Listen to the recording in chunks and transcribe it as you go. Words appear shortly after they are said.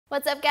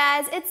What's up,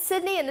 guys? It's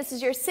Sydney, and this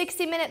is your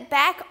 60-minute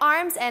back,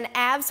 arms, and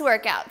abs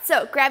workout.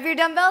 So grab your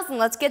dumbbells and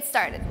let's get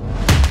started.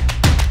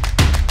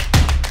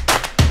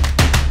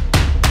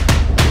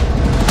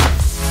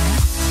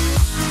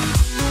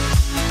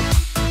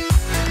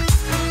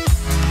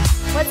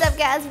 What's up,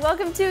 guys?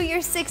 Welcome to your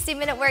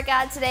 60-minute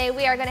workout. Today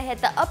we are going to hit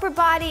the upper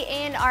body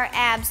and our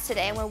abs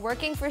today, and we're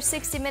working for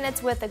 60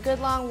 minutes with a good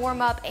long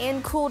warm-up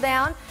and cool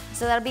down,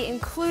 so that'll be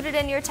included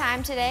in your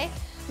time today.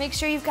 Make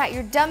sure you've got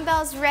your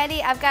dumbbells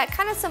ready. I've got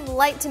kind of some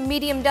light to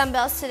medium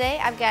dumbbells today.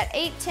 I've got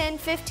 8, 10,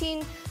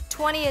 15,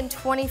 20, and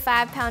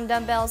 25-pound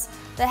dumbbells.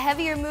 The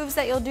heavier moves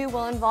that you'll do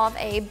will involve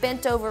a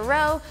bent over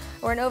row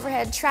or an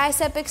overhead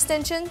tricep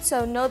extension,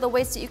 so know the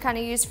weights that you kind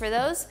of use for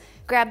those.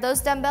 Grab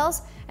those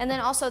dumbbells, and then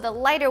also the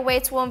lighter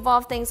weights will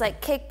involve things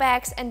like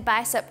kickbacks and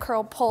bicep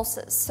curl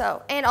pulses,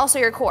 and also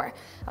your core.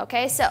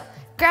 Okay, so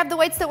grab the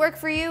weights that work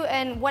for you,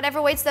 and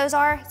whatever weights those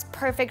are, it's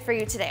perfect for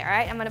you today, all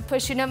right? I'm gonna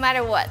push you no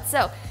matter what.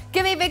 So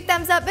give me a big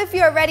thumbs up if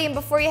you are ready, and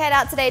before you head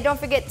out today, don't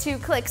forget to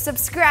click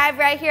subscribe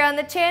right here on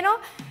the channel,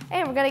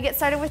 and we're gonna get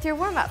started with your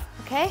warm-up,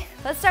 okay?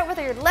 Let's start with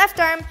your left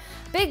arm.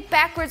 Big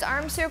backwards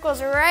arm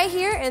circles right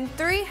here in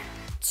 3,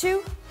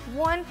 2,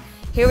 1,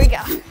 here we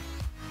go.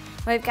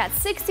 We've got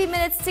 60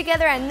 minutes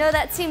together. I know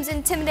that seems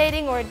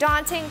intimidating or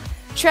daunting.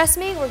 Trust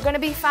me, we're gonna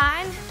be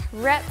fine.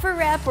 Rep for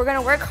rep, we're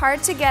gonna work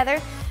hard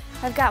together.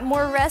 I've got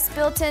more rest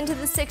built into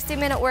the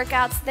 60-minute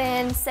workouts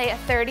than, say, a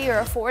 30 or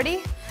a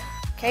 40.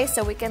 Okay,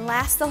 so we can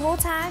last the whole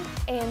time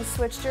and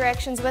switch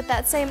directions with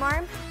that same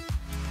arm.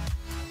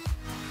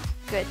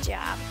 Good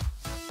job.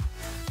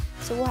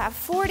 So we'll have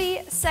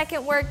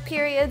 40-second work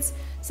periods,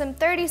 some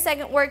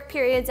 30-second work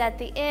periods at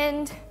the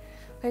end.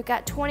 We've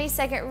got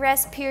 20-second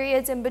rest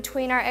periods in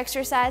between our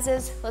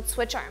exercises. Let's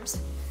switch arms.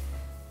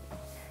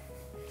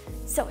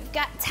 So we've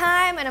got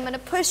time, and I'm gonna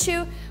push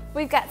you.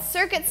 We've got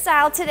circuit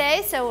style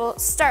today, so we'll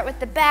start with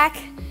the back,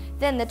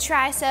 then the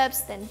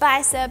triceps, then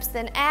biceps,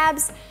 then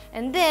abs,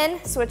 and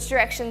then switch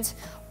directions.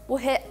 We'll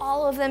hit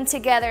all of them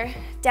together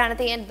down at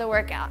the end of the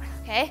workout,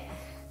 okay?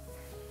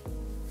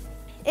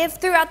 If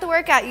throughout the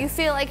workout you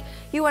feel like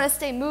you wanna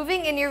stay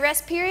moving in your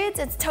rest periods,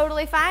 it's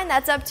totally fine,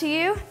 that's up to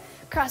you.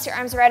 Cross your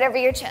arms right over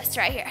your chest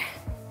right here.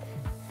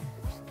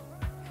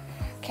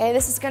 Okay,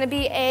 this is gonna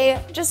be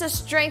just a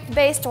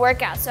strength-based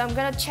workout, so I'm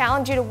gonna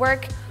challenge you to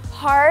work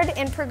hard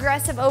in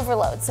progressive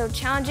overload. So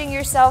challenging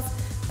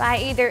yourself by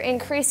either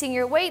increasing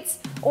your weights,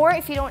 or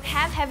if you don't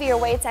have heavier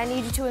weights, I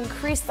need you to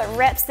increase the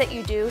reps that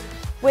you do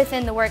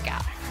within the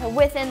workout,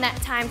 within that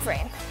time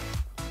frame.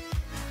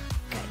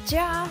 Good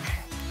job.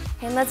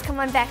 And let's come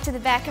on back to the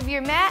back of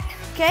your mat,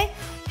 okay?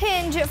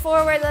 Hinge it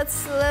forward, let's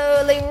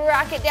slowly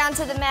rock it down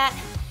to the mat,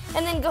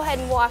 and then go ahead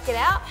and walk it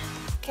out,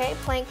 okay?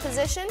 Plank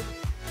position.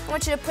 I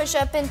want you to push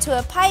up into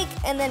a pike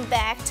and then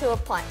back to a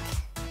plank.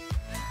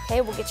 Okay,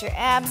 we'll get your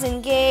abs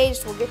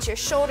engaged, we'll get your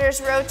shoulders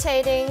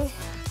rotating.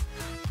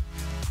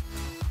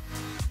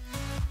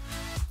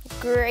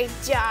 Great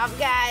job,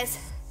 guys.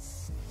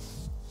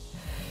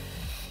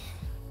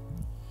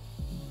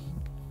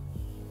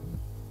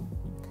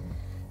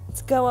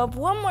 Let's go up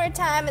one more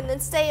time and then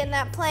stay in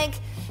that plank,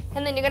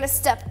 and then you're gonna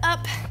step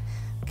up.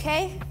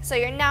 Okay, so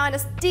you're now in a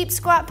deep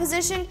squat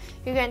position.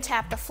 You're gonna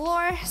tap the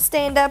floor,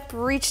 stand up,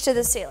 reach to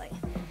the ceiling.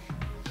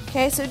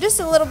 Okay, so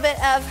just a little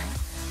bit of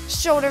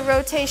shoulder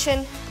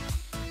rotation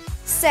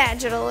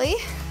sagittally.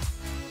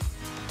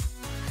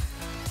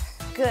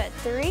 Good,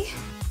 3,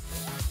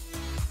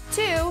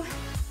 2,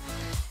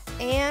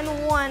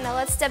 and 1. Now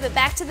let's step it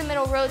back to the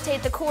middle,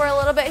 rotate the core a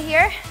little bit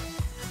here.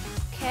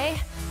 Okay,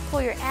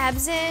 pull your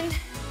abs in.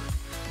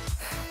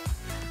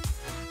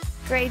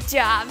 Great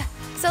job.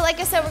 So like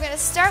I said, we're gonna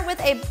start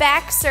with a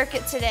back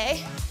circuit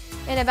today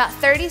in about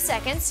 30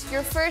 seconds.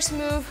 Your first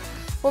move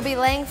will be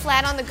laying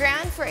flat on the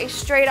ground for a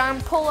straight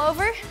arm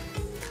pullover.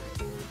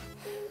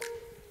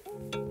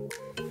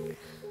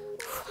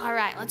 All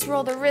right, let's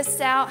roll the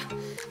wrists out.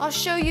 I'll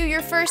show you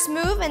your first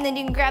move, and then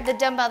you can grab the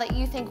dumbbell that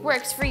you think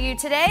works for you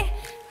today,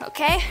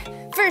 okay?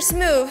 First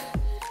move,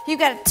 you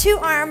got 2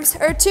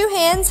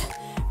 hands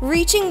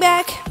reaching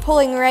back,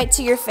 pulling right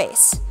to your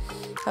face,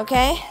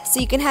 okay?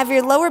 So you can have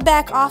your lower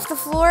back off the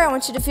floor. I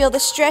want you to feel the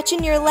stretch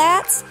in your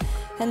lats,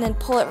 and then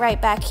pull it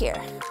right back here,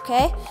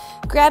 okay?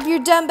 Grab your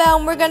dumbbell,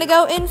 and we're gonna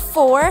go in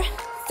 4,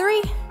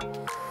 3.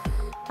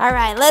 All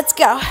right, let's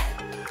go.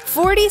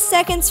 40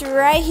 seconds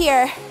right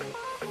here.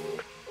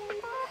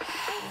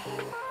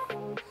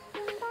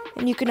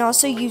 And you can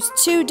also use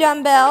 2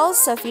 dumbbells,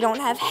 so if you don't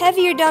have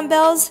heavier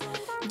dumbbells,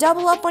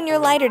 double up on your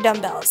lighter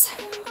dumbbells,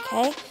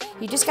 okay?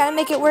 You just gotta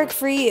make it work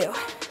for you.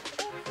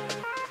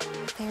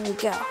 There we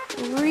go.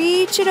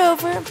 Reach it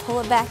over and pull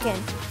it back in.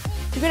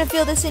 You're gonna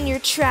feel this in your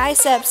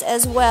triceps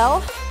as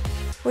well,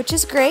 which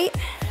is great.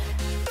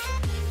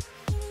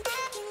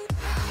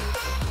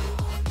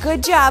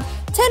 Good job.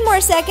 10 more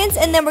seconds,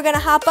 and then we're gonna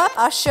hop up.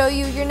 I'll show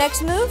you your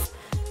next move.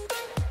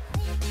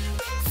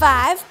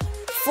 5,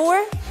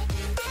 4,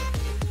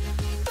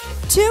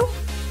 2,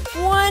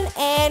 1,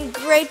 and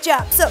great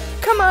job. So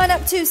come on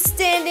up to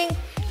standing.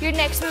 Your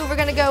next move, we're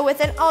gonna go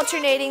with an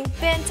alternating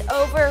bent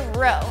over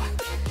row.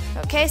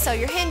 Okay, so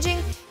you're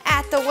hinging,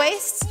 at the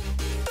waist,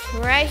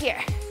 right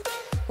here.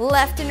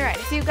 Left and right.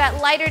 If you've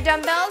got lighter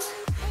dumbbells,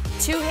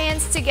 2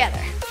 hands together,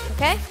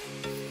 okay?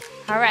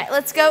 All right,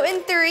 let's go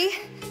in 3,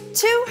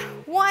 2,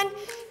 1.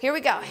 Here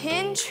we go.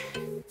 Hinge.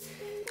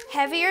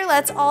 Heavier,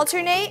 let's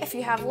alternate. If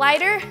you have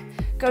lighter,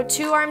 go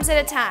 2 arms at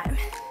a time.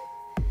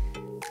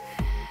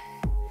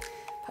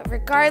 But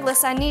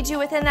regardless, I need you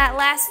within that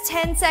last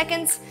 10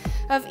 seconds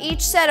of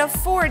each set of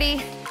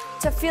 40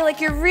 to feel like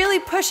you're really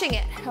pushing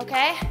it,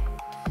 okay?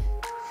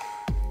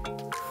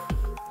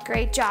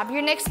 Great job.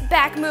 Your next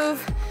back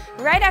move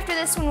right after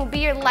this one will be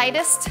your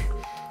lightest,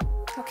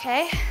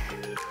 okay?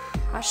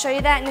 I'll show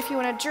you that, and if you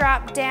want to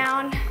drop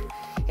down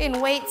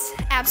in weights,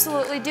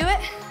 absolutely do it.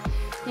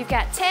 You've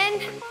got 10,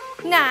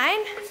 9,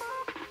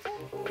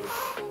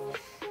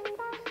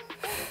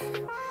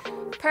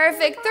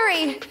 perfect,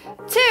 3,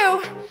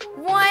 2,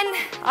 1.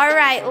 All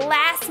right,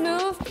 last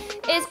move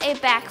is a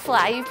back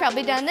fly. You've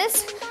probably done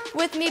this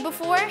with me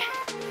before,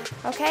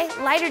 okay?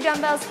 Lighter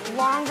dumbbells,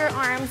 longer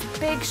arms,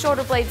 big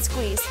shoulder blade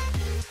squeeze.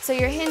 So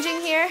you're hinging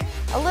here,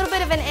 a little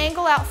bit of an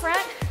angle out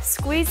front,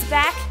 squeeze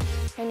back,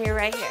 and you're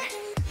right here.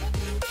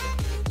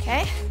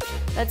 Okay,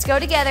 let's go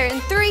together in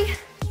 3,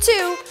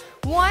 2,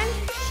 1,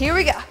 here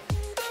we go.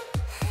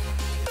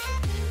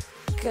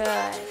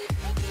 Good.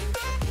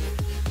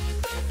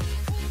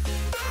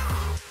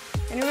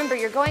 And remember,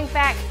 you're going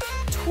back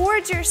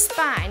towards your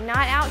spine,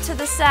 not out to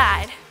the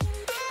side.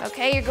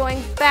 Okay, you're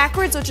going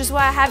backwards, which is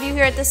why I have you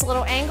here at this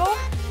little angle.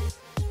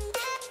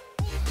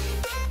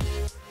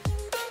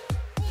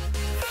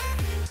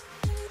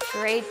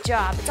 Great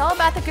job. It's all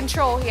about the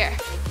control here.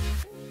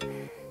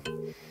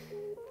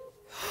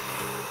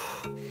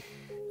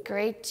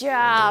 Great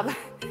job.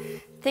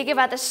 Think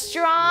about the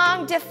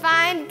strong,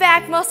 defined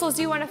back muscles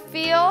you want to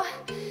feel,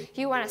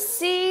 you want to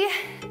see.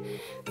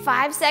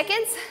 5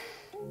 seconds.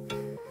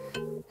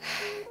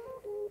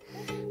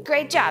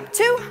 Great job.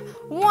 2,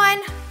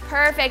 1,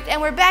 perfect. And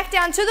we're back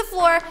down to the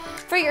floor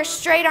for your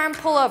straight arm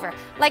pullover.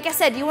 Like I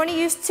said, you want to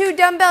use 2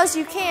 dumbbells,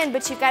 you can,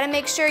 but you've got to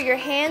make sure your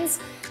hands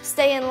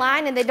stay in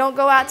line and they don't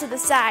go out to the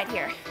side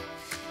here.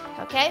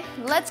 Okay,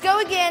 let's go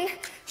again.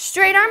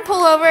 Straight arm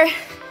pullover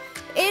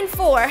in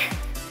 4,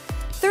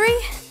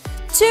 3,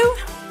 2,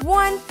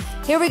 1.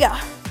 Here we go.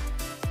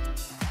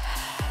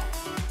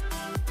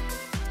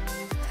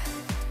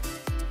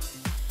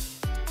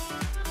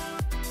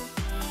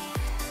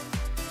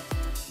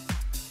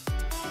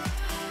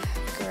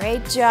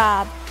 Great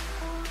job.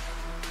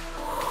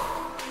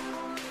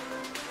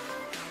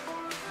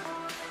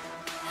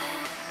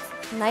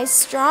 Nice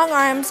strong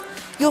arms.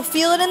 You'll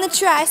feel it in the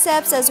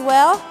triceps as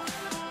well.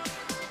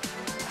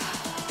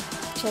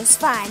 Just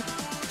fine.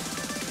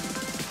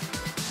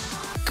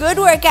 Good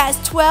work, guys.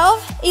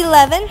 12,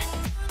 11.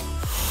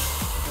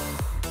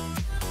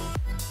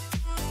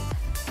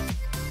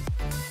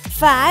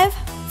 5,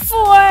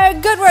 4.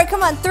 Good work.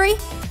 Come on. 3,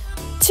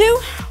 2,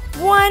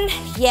 1.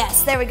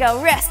 Yes, there we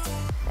go. Rest.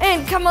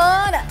 And come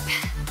on up.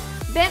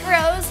 Bent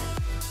rows.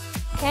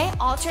 Okay,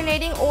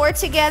 alternating or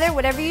together,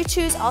 whatever you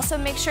choose. Also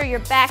make sure your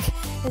back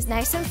is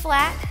nice and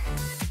flat.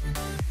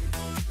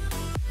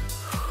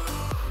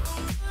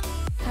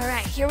 All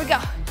right, here we go.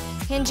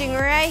 Hinging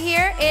right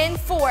here in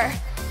 4,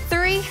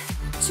 3,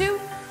 2,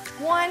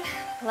 1.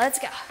 Let's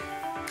go.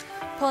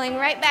 Pulling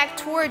right back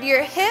toward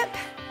your hip.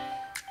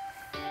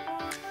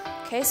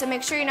 Okay, so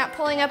make sure you're not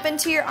pulling up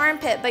into your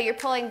armpit, but you're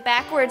pulling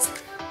backwards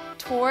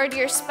toward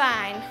your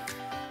spine.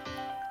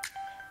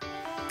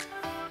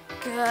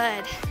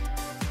 Good.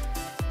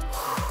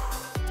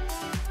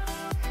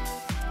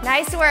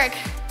 Nice work.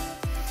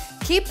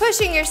 Keep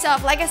pushing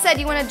yourself. Like I said,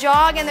 you want to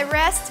jog and the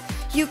rest,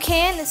 you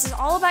can. This is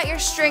all about your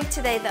strength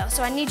today, though.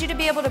 So I need you to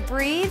be able to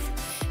breathe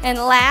and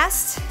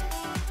last.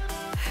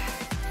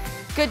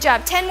 Good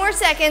job. 10 more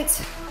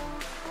seconds.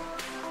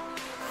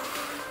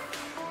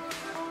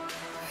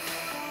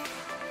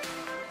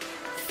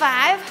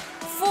 5,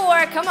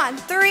 4, come on.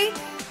 3,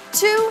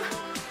 2,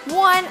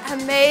 1.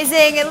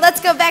 Amazing. And let's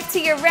go back to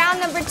your round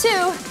number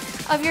 2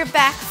 of your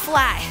back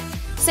fly.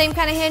 Same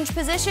kind of hinge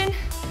position.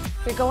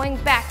 You're going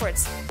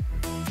backwards.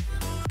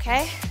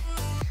 Okay?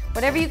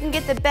 Whatever you can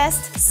get the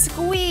best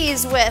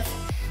squeeze with,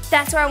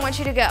 that's where I want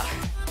you to go.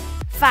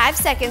 5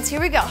 seconds. Here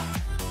we go.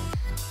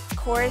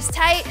 Core is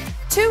tight.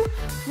 2,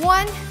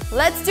 1.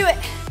 Let's do it.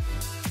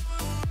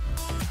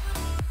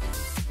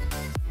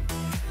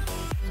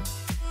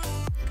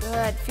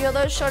 Good. Feel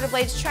those shoulder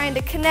blades trying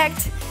to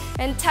connect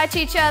and touch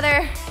each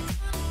other.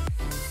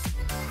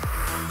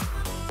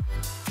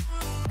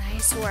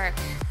 Nice work.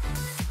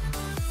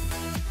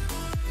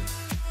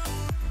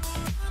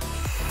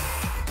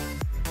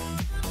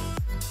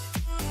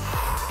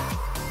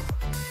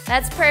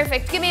 That's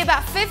perfect. Give me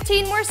about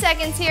 15 more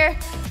seconds here.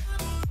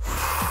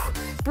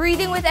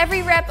 Breathing with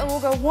every rep, and we'll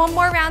go one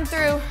more round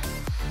through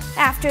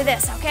after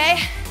this, okay?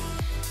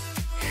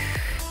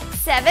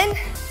 7.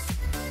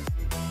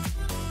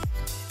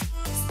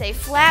 Stay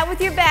flat with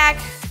your back.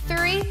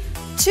 3,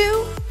 2,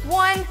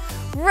 1.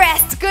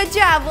 Rest. Good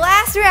job.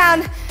 Last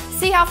round.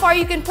 See how far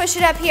you can push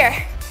it up here.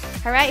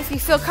 All right, if you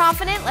feel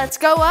confident, let's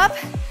go up.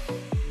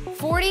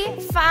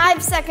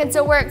 45 seconds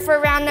of work for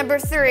round number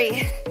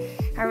 3.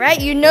 All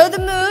right, you know the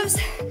moves.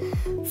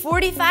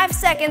 45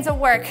 seconds of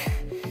work.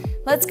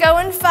 Let's go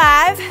in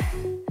 5,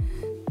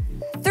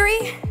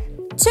 3,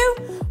 2,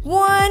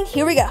 1.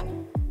 Here we go.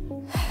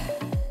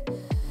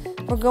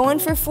 We're going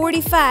for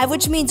 45,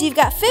 which means you've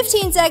got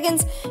 15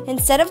 seconds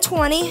instead of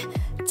 20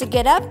 to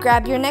get up,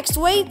 grab your next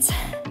weights,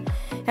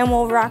 and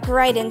we'll rock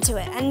right into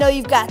it. I know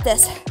you've got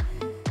this.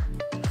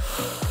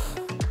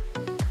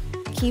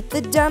 Keep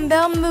the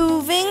dumbbell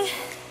moving.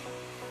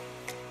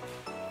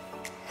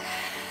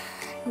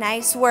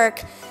 Nice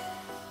work.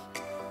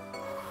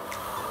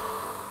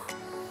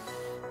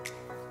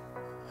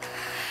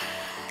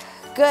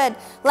 Good.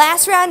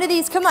 Last round of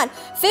these. Come on.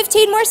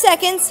 15 more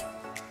seconds.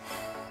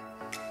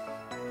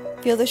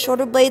 Feel the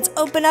shoulder blades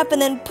open up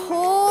and then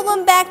pull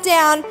them back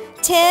down.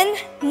 10,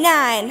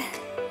 9.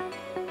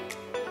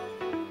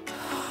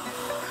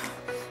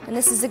 And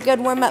this is a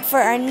good warm-up for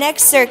our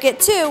next circuit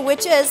too,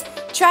 which is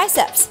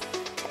triceps.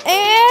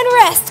 And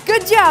rest.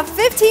 Good job.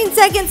 15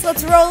 seconds.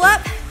 Let's roll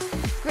up.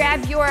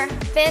 Grab your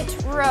bent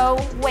row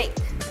weight.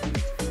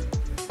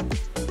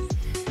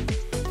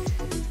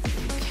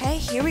 Okay,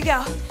 here we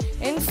go.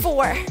 In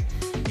 4,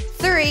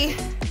 3,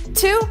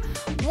 2,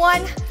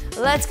 1.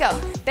 Let's go.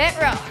 Bent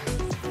row.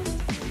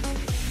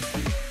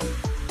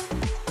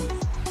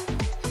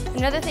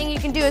 Another thing you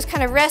can do is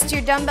kind of rest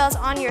your dumbbells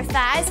on your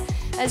thighs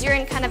as you're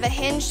in kind of a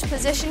hinged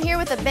position here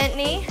with a bent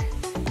knee.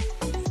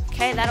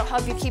 Okay, that'll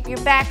help you keep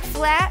your back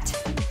flat.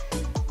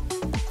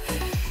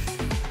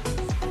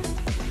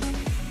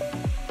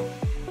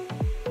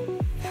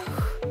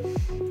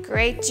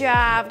 Great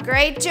job,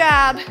 great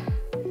job.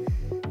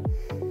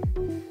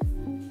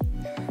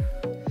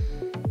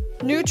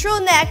 Neutral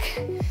neck.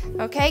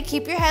 Okay,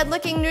 keep your head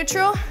looking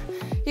neutral.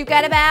 You've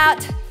got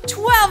about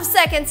 12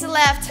 seconds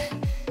left.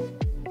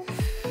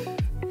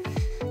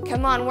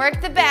 Come on,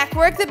 work the back,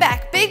 work the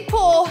back. Big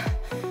pull.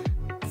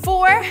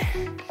 4,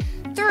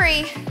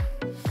 3,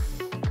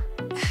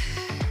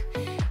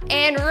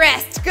 and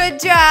rest. Good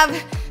job.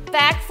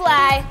 Back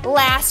fly,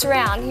 last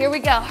round. Here we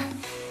go.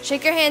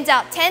 Shake your hands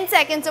out. 10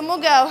 seconds and we'll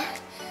go.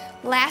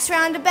 Last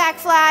round of back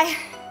fly.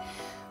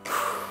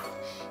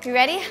 You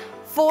ready?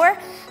 4,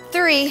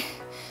 3,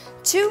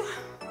 2,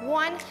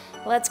 1.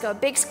 Let's go.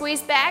 Big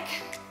squeeze back.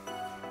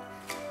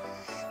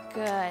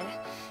 Good.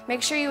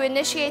 Make sure you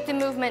initiate the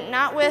movement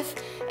not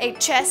with a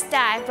chest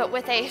dive, but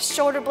with a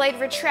shoulder blade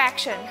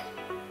retraction.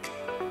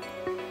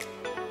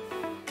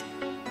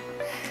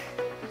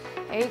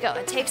 There you go.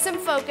 It takes some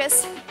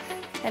focus,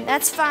 and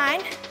that's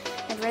fine.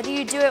 I'd rather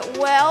you do it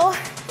well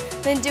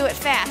than do it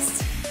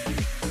fast.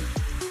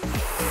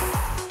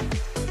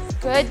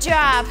 Good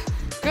job.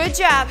 Good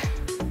job.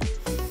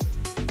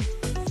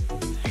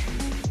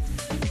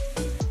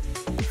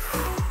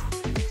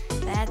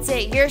 That's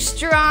it. You're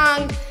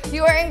strong.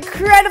 You are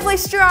incredibly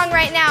strong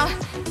right now.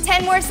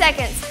 10 more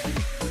seconds.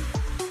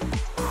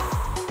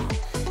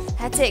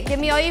 That's it. Give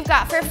me all you've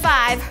got for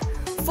 5,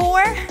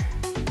 4,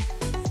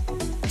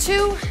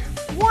 2,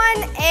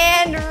 1,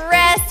 and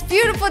rest.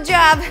 Beautiful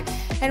job.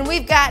 And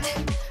we've got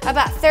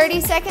about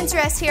 30 seconds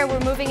rest here. We're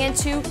moving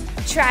into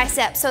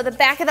triceps. So the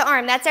back of the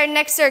arm, that's our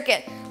next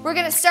circuit. We're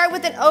gonna start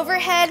with an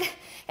overhead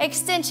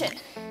extension.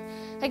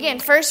 Again,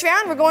 first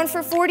round, we're going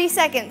for 40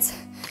 seconds.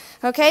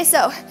 Okay,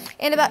 so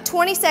in about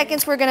 20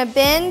 seconds, we're gonna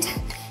bend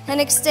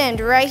and extend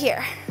right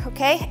here,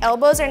 okay?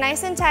 Elbows are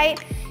nice and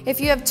tight.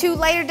 If you have 2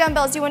 lighter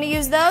dumbbells, you wanna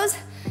use those?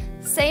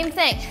 Same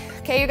thing,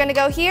 okay? You're gonna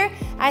go here.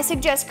 I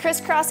suggest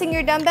crisscrossing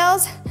your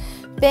dumbbells,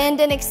 bend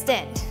and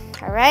extend,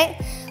 all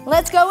right?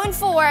 Let's go in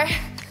 4,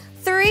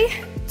 3,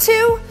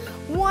 2,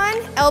 1.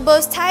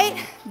 Elbows tight,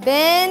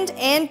 bend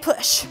and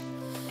push.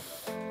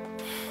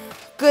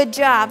 Good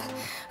job.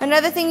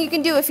 Another thing you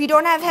can do if you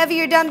don't have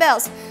heavier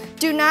dumbbells,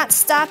 do not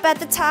stop at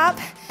the top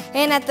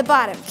and at the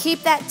bottom.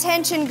 Keep that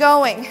tension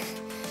going.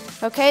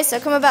 Okay, so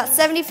come about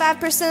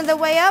 75% of the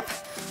way up,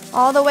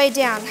 all the way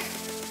down.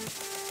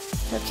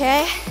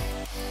 Okay?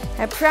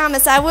 I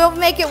promise I will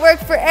make it work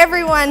for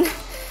everyone.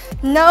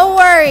 No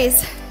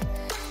worries.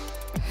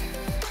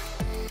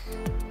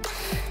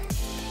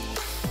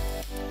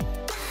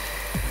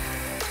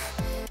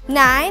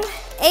 9,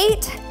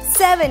 8,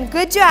 7.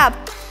 Good job.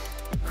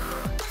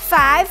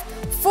 5,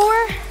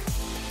 4,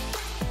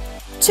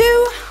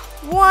 2,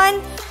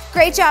 1.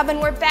 Great job.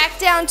 And we're back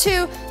down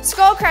to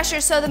skull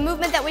crushers. So the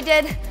movement that we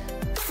did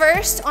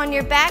first on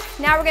your back,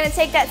 now we're going to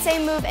take that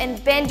same move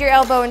and bend your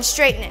elbow and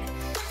straighten it.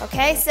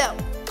 Okay, so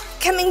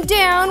coming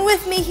down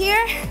with me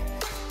here.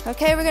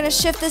 Okay, we're going to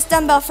shift this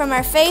dumbbell from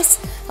our face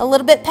a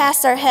little bit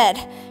past our head.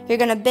 You're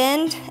going to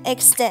bend,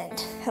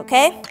 extend.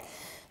 Okay,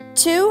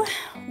 2,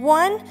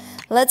 1.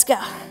 Let's go.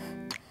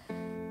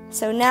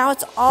 So now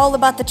it's all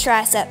about the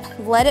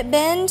tricep. Let it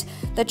bend.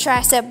 The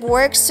tricep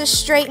works to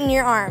straighten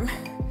your arm.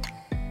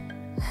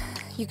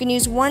 You can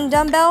use 1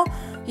 dumbbell.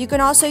 You can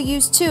also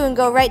use 2 and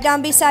go right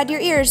down beside your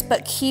ears,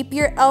 but keep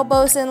your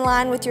elbows in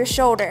line with your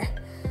shoulder.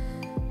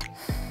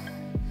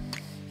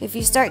 If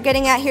you start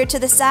getting out here to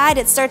the side,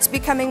 it starts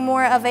becoming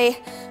more of a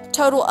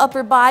total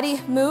upper body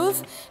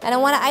move, and I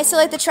want to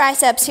isolate the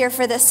triceps here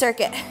for this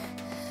circuit.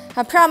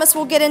 I promise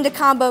we'll get into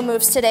combo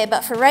moves today,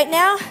 but for right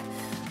now,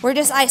 we're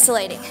just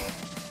isolating.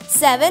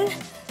 7,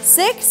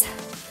 6,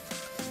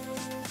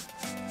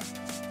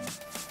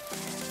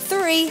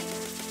 3,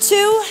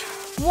 2,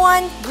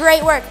 1.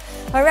 Great work.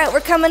 All right,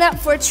 we're coming up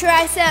for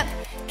tricep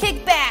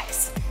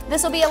kickbacks.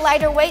 This will be a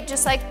lighter weight,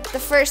 just like the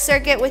first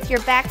circuit with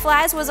your back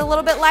flies was a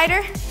little bit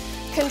lighter.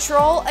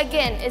 Control,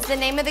 again, is the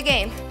name of the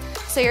game.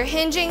 So you're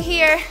hinging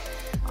here,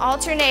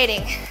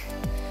 alternating,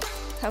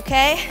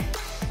 okay?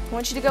 I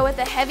want you to go with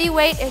a heavy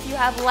weight. If you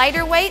have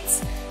lighter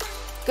weights,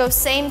 go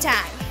same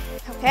time,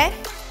 okay?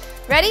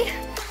 Ready?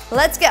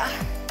 Let's go.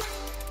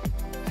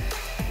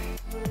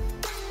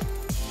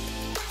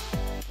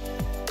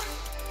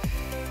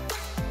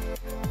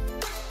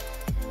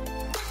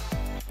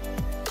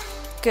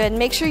 Good,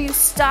 make sure you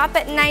stop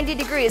at 90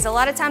 degrees. A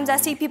lot of times I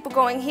see people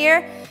going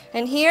here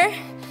and here,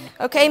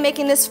 okay,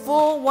 making this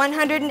full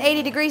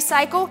 180-degree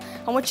cycle.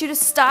 I want you to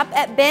stop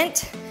at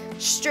bent,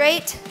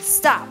 straight,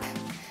 stop.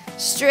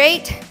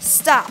 Straight,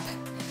 stop,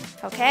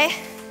 okay?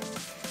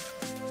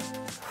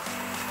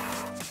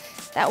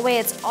 That way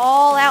it's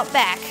all out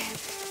back.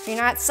 You're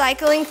not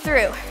cycling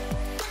through.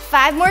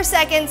 5 more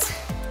seconds.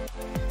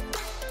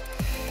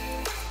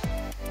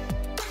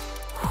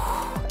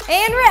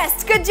 And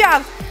rest, good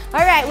job.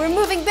 All right, we're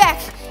moving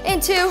back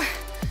into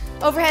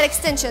overhead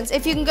extensions.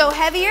 If you can go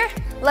heavier,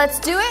 let's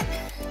do it.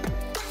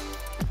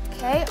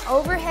 Okay,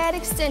 overhead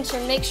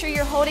extension. Make sure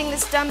you're holding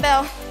this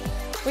dumbbell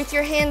with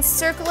your hands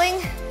circling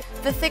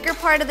the thicker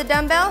part of the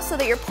dumbbell so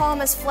that your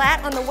palm is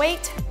flat on the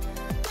weight.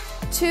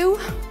 2,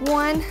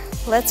 1,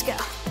 let's go.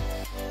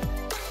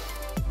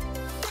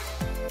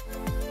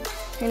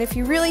 And if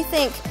you really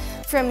think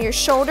from your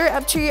shoulder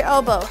up to your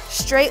elbow,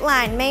 straight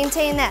line,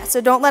 maintain that. So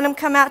don't let them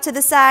come out to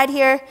the side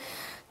here.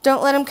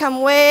 Don't let them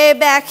come way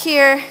back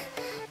here.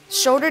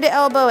 Shoulder to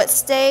elbow, it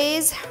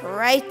stays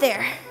right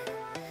there.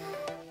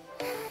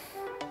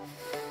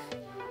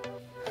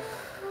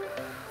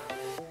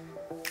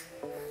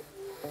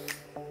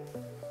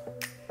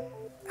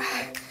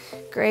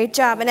 Great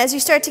job. And as you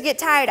start to get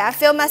tired, I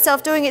feel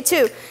myself doing it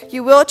too.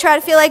 You will try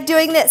to feel like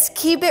doing this.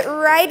 Keep it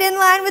right in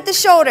line with the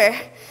shoulder.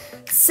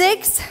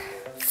 6,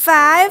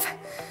 5,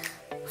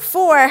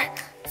 4,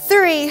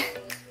 3,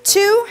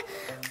 2,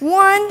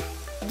 1.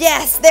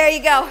 Yes, there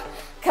you go.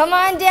 Come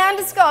on down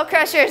to skull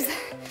crushers.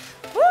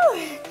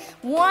 Woo.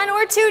 1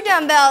 or 2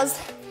 dumbbells,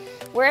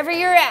 wherever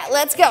you're at.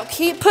 Let's go.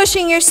 Keep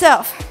pushing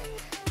yourself.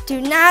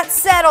 Do not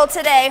settle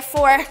today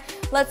for,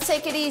 let's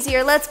take it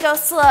easier. Let's go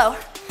slow.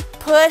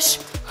 Push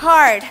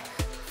hard.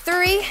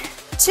 3,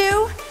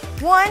 2,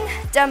 1.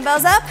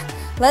 Dumbbells up.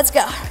 Let's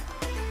go.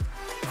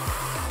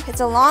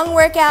 It's a long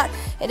workout.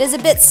 It is a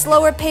bit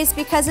slower paced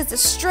because it's a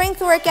strength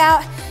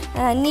workout,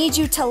 and I need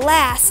you to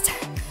last.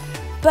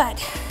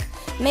 But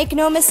make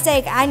no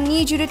mistake, I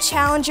need you to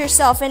challenge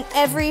yourself in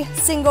every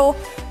single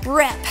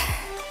rep.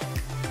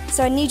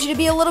 So I need you to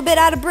be a little bit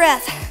out of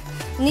breath.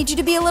 I need you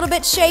to be a little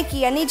bit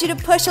shaky. I need you to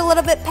push a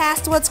little bit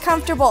past what's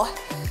comfortable.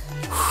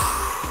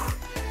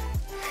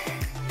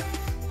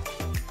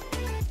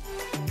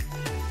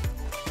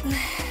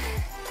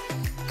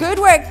 Good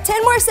work.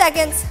 10 more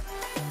seconds.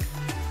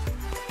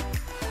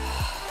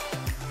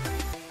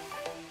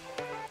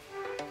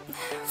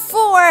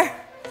 4,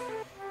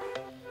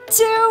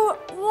 2,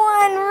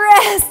 1,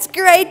 rest.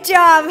 Great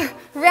job.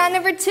 Round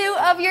number 2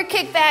 of your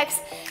kickbacks.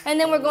 And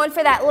then we're going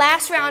for that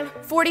last round,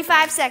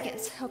 45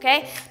 seconds,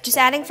 okay? Just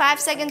adding 5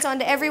 seconds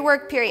onto every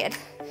work period.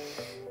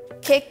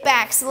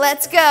 Kickbacks,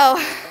 let's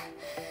go.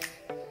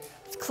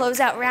 Let's close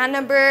out round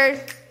number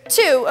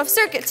 2 of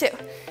circuit 2.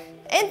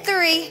 In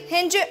 3,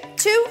 hinge it,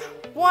 2,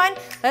 1,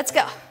 let's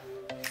go.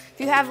 If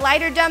you have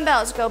lighter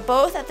dumbbells, go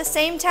both at the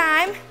same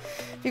time.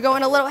 If you're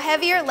going a little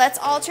heavier, let's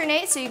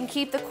alternate so you can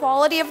keep the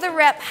quality of the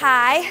rep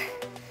high.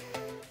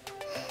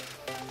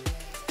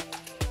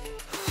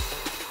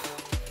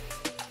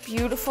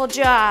 Beautiful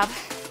job.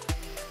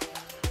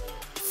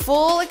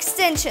 Full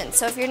extension.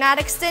 So if you're not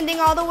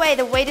extending all the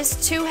weight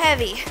is too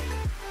heavy.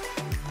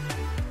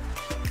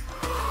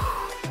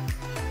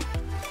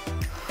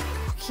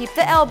 Keep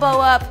the elbow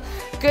up.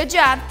 Good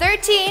job.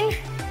 13.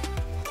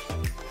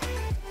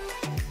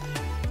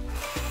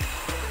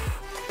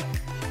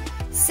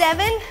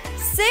 7,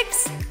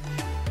 6,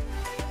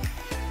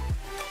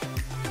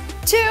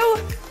 2,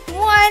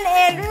 1,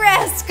 and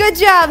rest. Good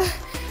job.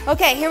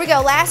 Okay, here we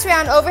go. Last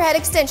round, overhead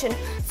extension.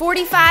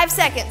 45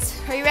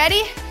 seconds. Are you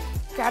ready?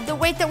 Grab the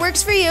weight that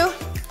works for you.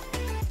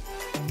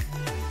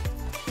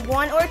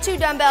 1 or 2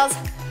 dumbbells.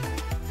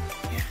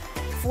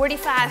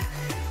 45.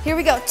 Here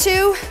we go.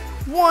 2,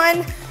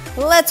 1.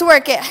 Let's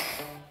work it.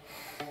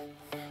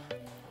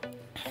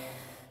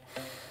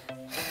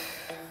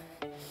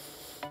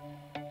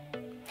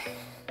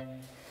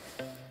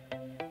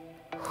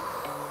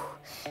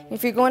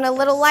 If you're going a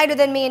little lighter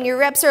than me and your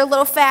reps are a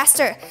little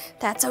faster,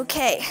 that's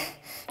okay.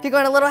 If you're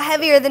going a little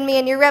heavier than me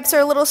and your reps are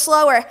a little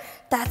slower,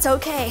 that's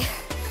okay.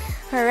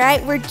 All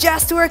right, we're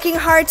just working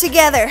hard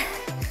together.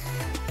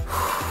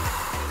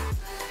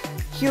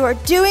 You are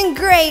doing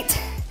great.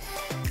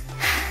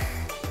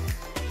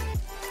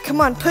 Come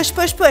on, push,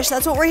 push, push.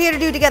 That's what we're here to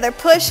do together.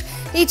 Push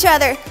each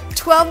other.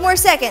 12 more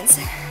seconds.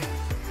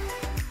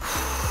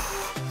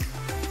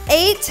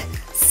 8,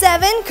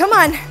 7, come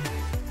on.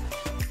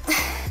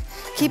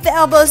 Keep the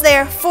elbows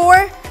there.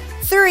 4,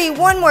 3,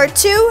 one more,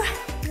 2,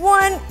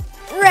 1,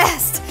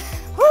 rest.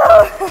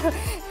 Woo.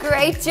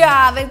 Great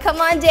job, and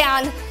come on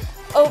down.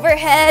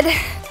 Overhead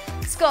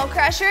skull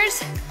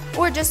crushers,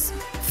 or just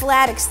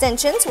flat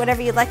extensions,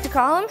 whatever you'd like to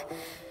call them.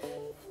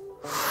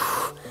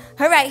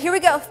 All right, here we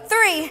go.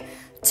 3,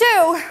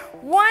 2,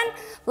 1,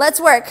 let's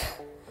work.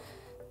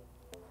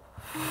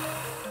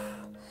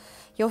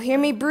 You'll hear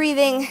me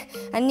breathing.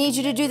 I need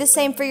you to do the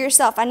same for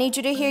yourself. I need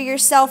you to hear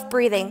yourself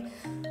breathing.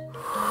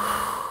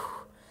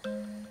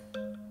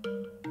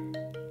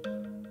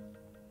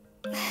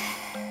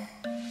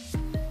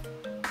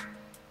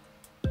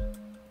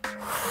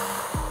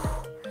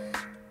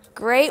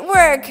 Great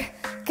work.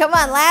 Come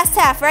on, last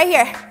half right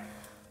here.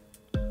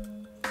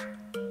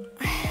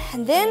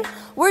 And then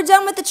we're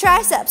done with the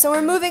triceps and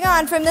we're moving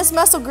on from this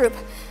muscle group.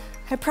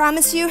 I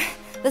promise you,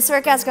 this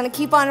workout's gonna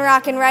keep on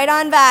rocking right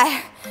on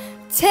by.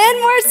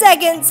 10 more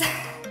seconds.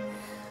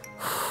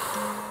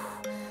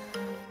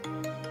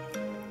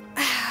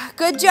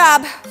 Good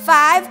job.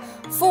 5,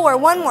 4,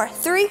 one more.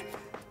 3,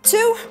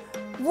 2,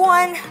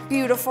 1.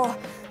 Beautiful.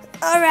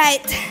 All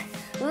right,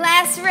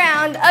 last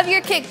round of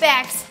your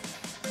kickbacks.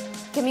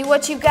 Give me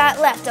what you've got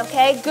left,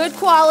 okay? Good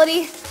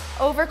quality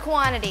over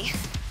quantity.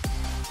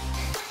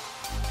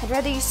 I'd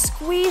rather you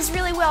squeeze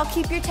really well.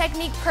 Keep your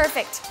technique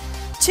perfect.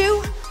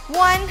 2,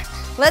 1,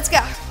 let's go.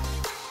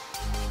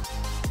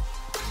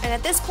 And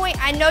at this point,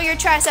 I know your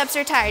triceps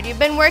are tired. You've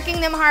been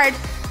working them hard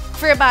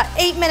for about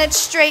 8 minutes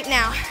straight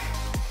now.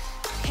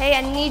 Okay,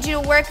 I need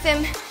you to work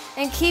them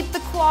and keep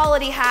the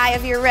quality high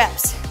of your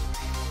reps.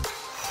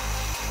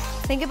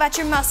 Think about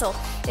your muscle.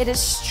 It is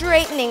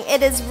straightening.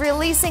 It is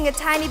releasing a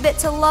tiny bit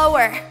to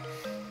lower.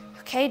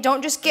 Okay,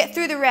 don't just get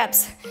through the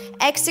reps.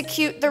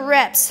 Execute the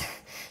reps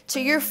to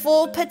your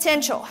full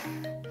potential.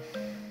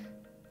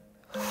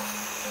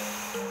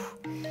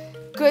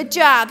 Good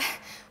job.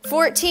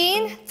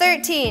 14,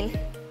 13.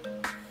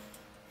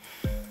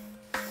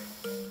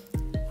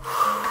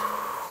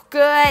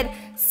 Good.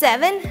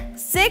 7,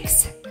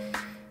 6,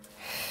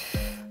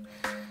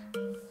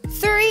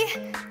 3,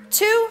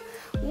 2,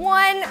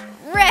 1.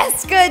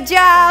 Rest. Good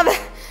job.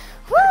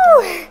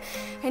 Woo!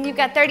 And you've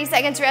got 30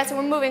 seconds rest, and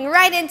we're moving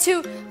right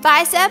into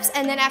biceps,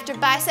 and then after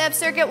bicep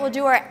circuit, we'll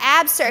do our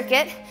ab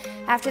circuit.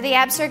 After the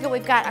ab circuit,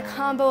 we've got a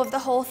combo of the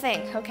whole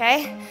thing,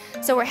 okay?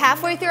 So we're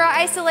halfway through our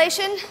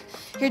isolation.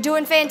 You're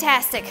doing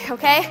fantastic,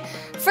 okay?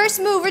 First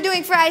move we're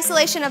doing for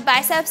isolation of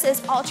biceps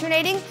is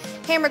alternating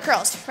hammer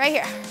curls, right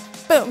here.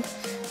 Boom,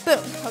 boom,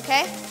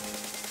 okay?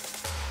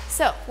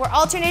 So we're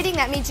alternating.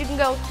 That means you can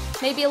go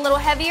maybe a little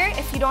heavier.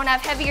 If you don't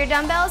have heavier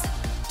dumbbells,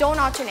 don't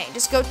alternate.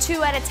 Just go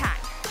 2 at a time,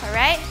 all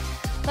right?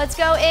 Let's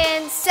go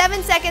in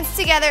 7 seconds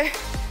together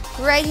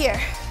right here,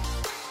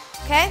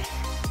 okay?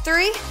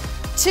 3,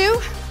 2,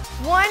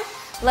 1,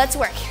 let's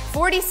work.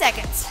 40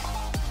 seconds.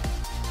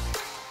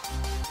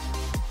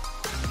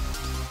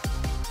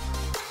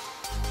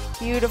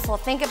 Beautiful.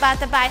 Think about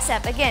the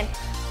bicep. Again,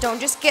 don't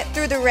just get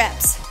through the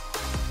reps.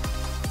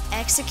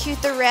 Execute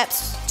the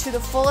reps to the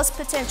fullest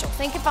potential.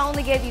 Think if I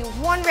only gave you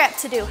 1 rep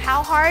to do,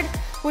 how hard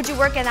would you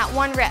work in that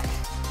 1 rep?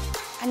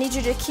 I need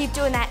you to keep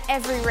doing that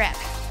every rep.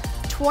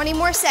 20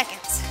 more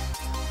seconds.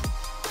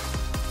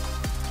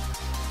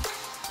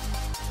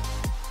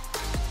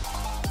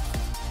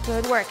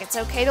 Good work. It's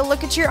okay to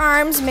look at your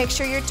arms. Make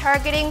sure you're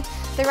targeting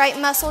the right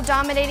muscle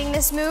dominating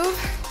this move.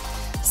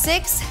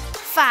 6,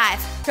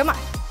 5. Come on.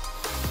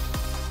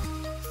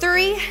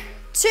 3,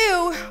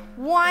 2,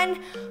 1,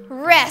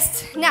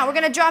 rest. Now we're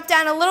gonna drop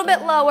down a little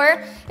bit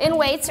lower in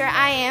weights, or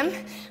I am.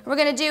 We're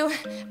gonna do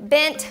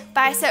bent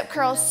bicep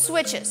curl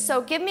switches.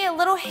 So give me a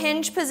little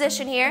hinge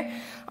position here.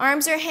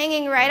 Arms are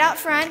hanging right out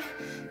front.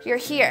 You're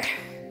here.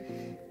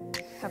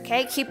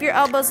 Okay, keep your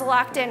elbows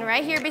locked in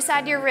right here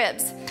beside your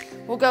ribs.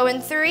 We'll go in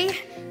 3,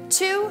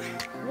 2,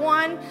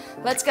 1,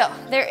 let's go.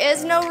 There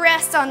is no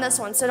rest on this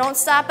one, so don't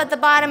stop at the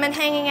bottom and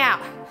hang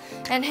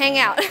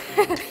out.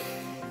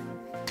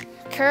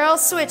 Curl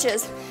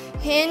switches,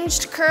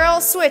 hinged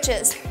curl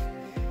switches.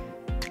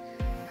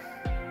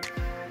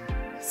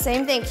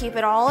 Same thing, keep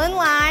it all in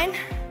line.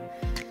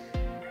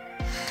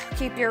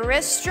 Keep your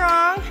wrist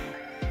strong.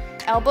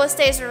 Elbow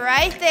stays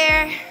right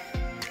there.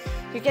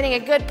 You're getting a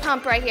good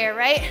pump right here,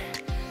 right?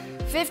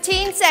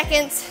 15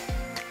 seconds.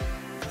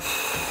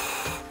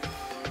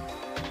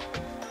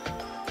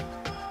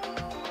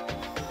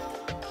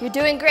 You're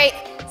doing great.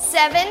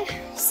 7,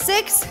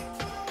 6,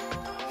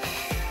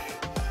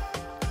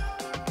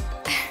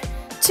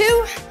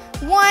 2,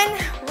 1,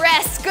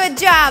 rest. Good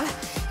job.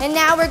 And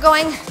now we're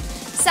going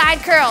side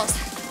curls,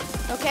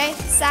 okay?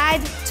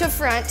 Side to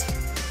front,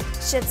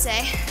 should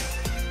say.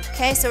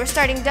 Okay, so we're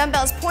starting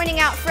dumbbells pointing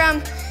out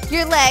from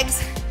your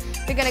legs.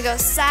 You're gonna go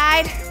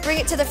side, bring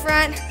it to the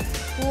front,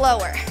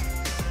 lower.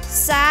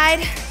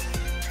 Side,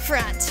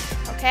 front,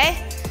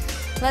 okay?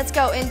 Let's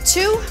go in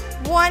 2,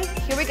 1,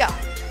 here we go.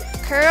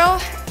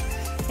 Curl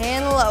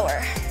and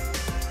lower.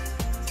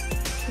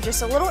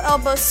 Just a little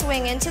elbow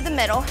swing into the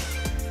middle.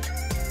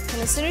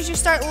 And as soon as you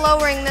start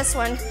lowering this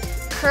one,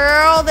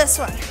 curl this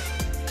one.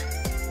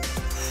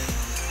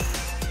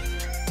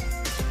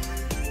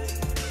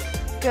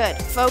 Good,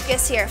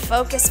 focus here,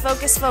 focus,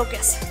 focus,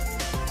 focus.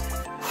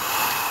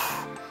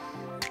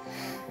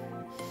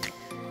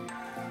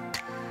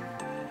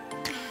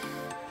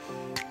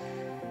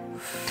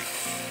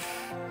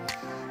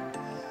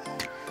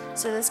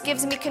 So this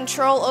gives me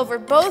control over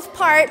both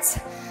parts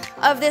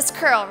of this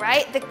curl,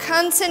 right? The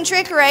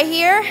concentric right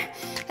here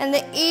and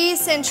the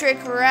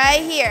eccentric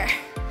right here.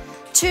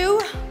 2,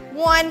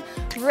 1,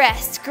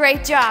 rest.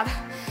 Great job.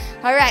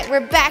 All right,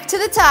 we're back to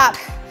the top.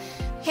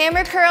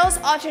 Hammer curls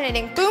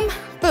alternating, boom,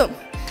 boom,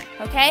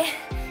 okay?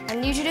 I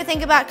need you to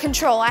think about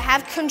control. I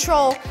have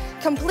control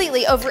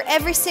completely over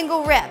every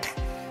single rep.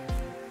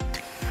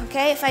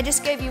 Okay, if I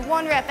just gave you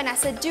 1 rep and I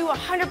said do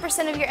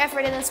 100% of your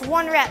effort in this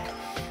 1 rep,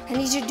 I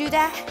need you to do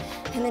that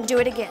and then do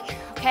it again,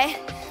 okay?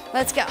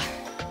 Let's go.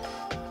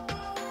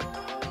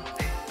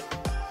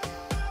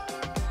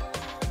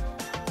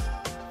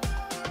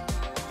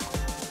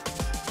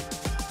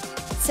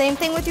 Same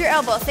thing with your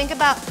elbow. Think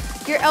about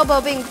your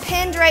elbow being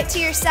pinned right to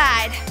your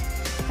side.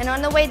 And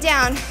on the way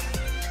down,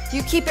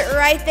 you keep it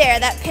right there.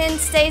 That pin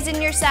stays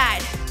in your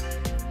side.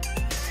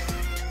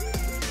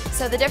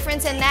 So the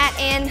difference in that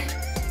and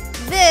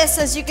this,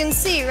 as you can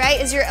see, right,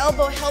 is your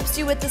elbow helps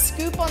you with the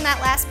scoop on that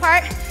last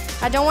part.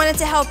 I don't want it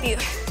to help you.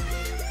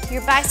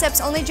 Your biceps'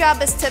 only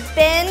job is to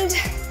bend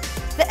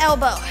the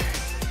elbow.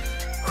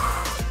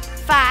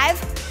 5,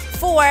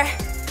 4,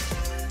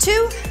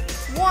 2,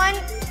 1,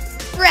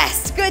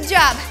 rest. Good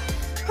job.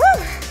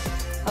 Whew.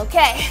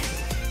 Okay,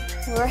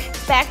 we're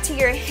back to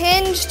your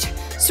hinged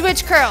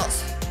switch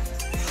curls.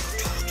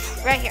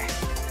 Right here.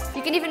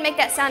 You can even make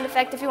that sound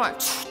effect if you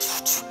want.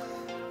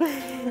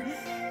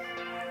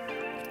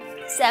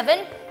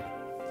 7,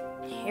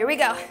 here we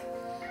go.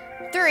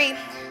 3,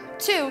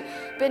 2,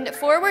 bend it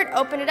forward,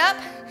 open it up.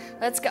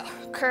 Let's go.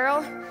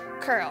 Curl,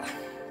 curl.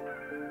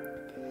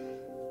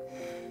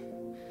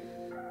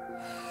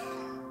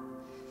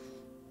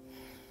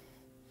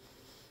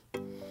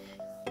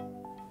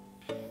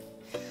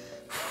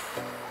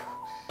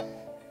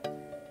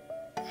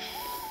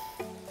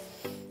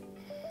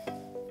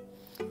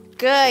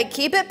 Good,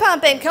 keep it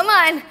pumping, come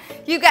on.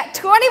 You've got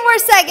 20 more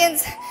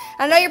seconds.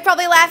 I know you're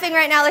probably laughing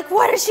right now like,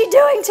 what is she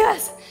doing to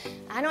us?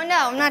 I don't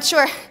know, I'm not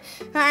sure.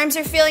 My arms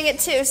are feeling it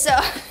too, so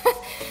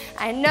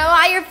I know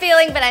how you're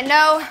feeling, but I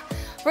know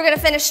we're gonna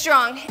finish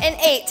strong. In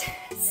 8,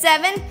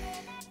 7,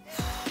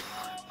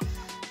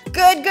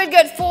 good, good,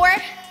 good. 4,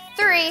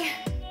 3,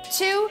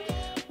 2,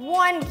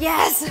 1,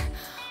 yes.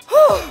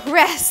 Whew,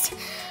 rest,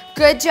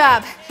 good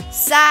job.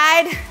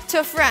 Side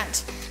to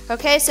front.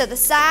 Okay, so the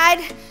side,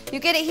 you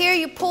get it here,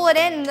 you pull it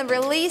in, and the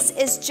release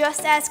is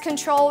just as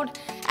controlled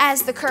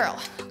as the curl,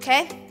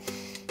 okay?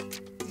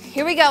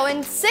 Here we go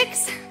in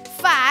 6,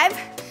 5,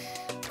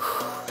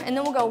 and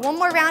then we'll go one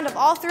more round of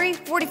all 3,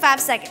 45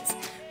 seconds.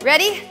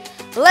 Ready?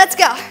 Let's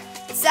go.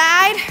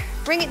 Side,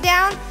 bring it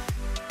down.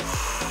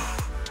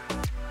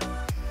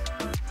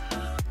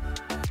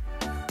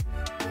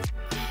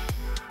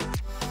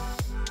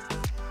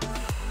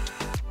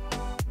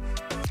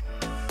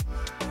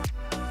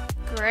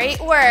 Great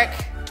work.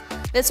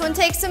 This one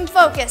takes some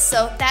focus,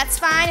 so that's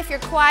fine if you're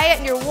quiet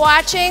and you're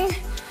watching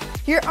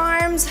your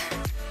arms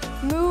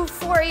move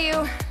for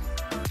you.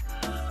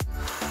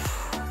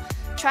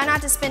 Try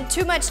not to spend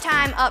too much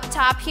time up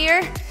top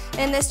here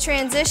in this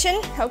transition,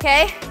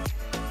 okay?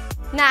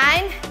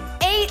 9,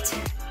 8,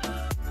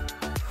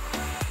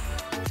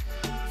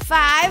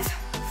 5,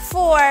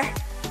 4,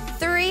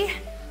 3,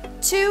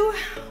 2,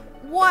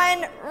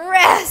 1,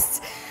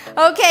 rest.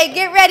 Okay,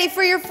 get ready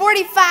for your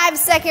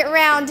 45-second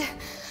round.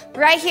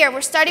 Right here,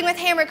 we're starting with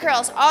hammer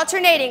curls,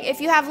 alternating. If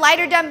you have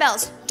lighter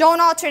dumbbells, don't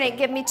alternate,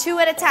 give me 2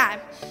 at a time,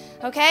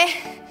 okay?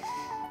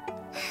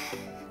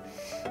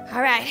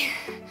 All right,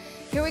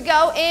 here we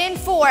go in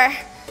 4,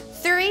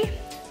 3,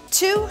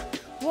 2,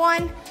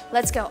 1,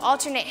 let's go,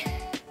 alternate.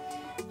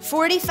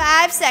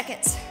 45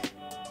 seconds.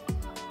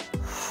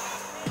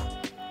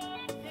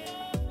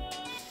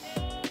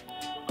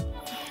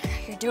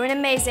 You're doing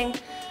amazing.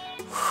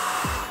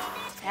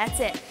 That's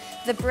it.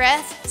 The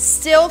breath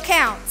still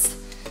counts.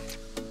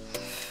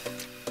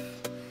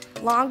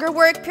 Longer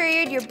work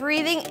period, your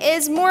breathing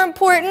is more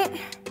important.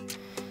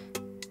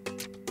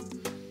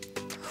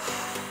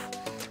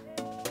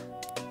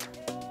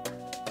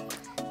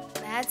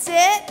 That's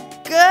it,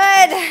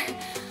 good.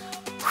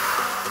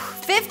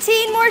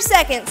 15 more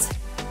seconds.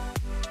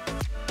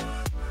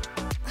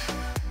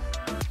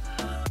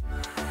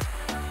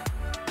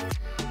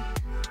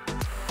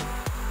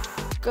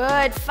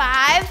 Good,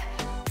 5,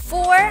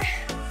 4,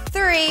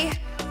 3,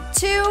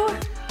 2,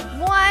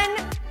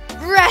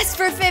 1, rest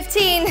for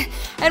 15.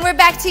 And we're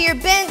back to your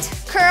bent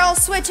curl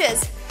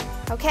switches,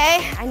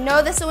 okay? I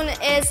know this one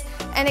is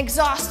an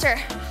exhauster.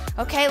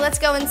 Okay, let's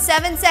go in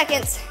 7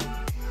 seconds.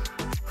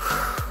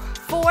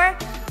 4,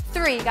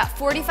 3, you got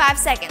 45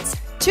 seconds.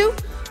 2,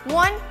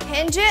 1,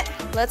 hinge it.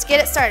 Let's get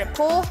it started.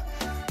 Pull,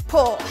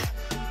 pull,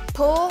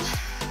 pull,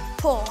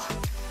 pull.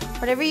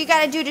 Whatever you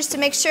gotta do just to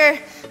make sure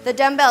the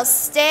dumbbells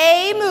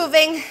stay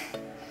moving.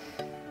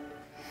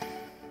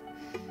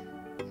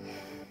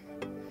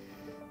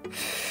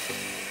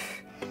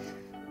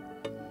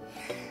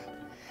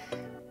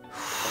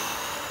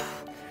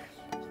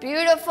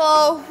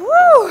 Beautiful,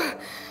 woo!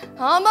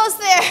 Almost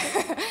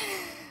there.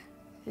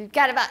 You've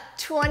got about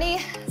 20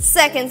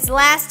 seconds,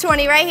 last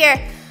 20 right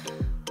here.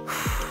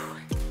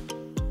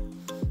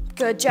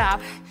 Good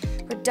job.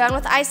 We're done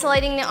with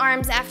isolating the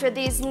arms after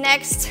these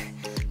next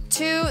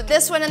two,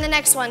 this one and the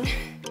next one.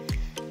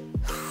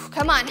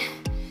 Come on.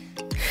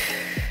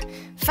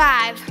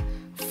 5,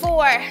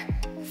 4,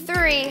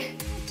 3,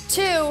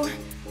 2,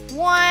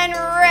 1,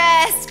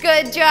 rest.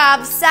 Good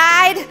job.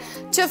 Side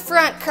to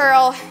front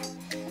curl.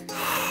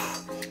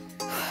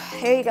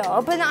 Here you go.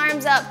 Open the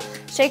arms up.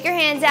 Shake your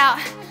hands out.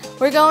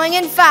 We're going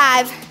in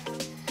 5.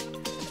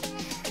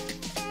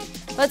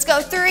 Let's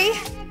go. 3,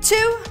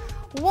 2,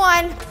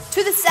 1.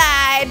 To the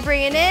side.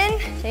 Bring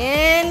it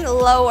in,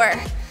 lower.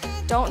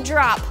 Don't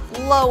drop.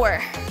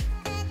 Lower.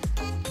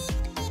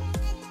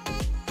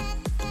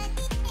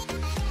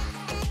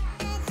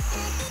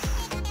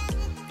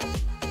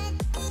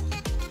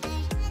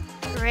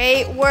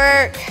 Great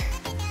work.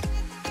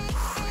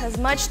 As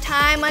much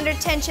time under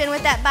tension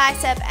with that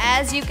bicep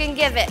as you can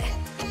give it.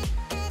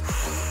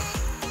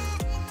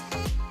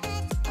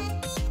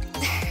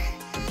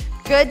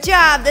 Good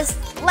job. This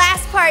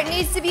last part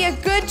needs to be a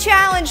good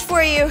challenge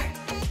for you.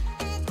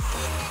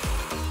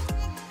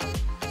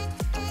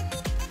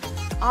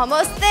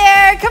 Almost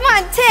there. Come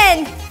on,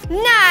 10,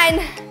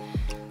 9,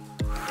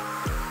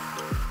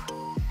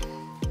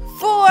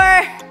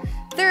 4,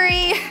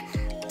 3,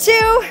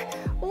 2,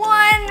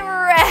 1,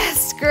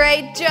 rest.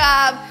 Great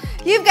job.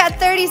 You've got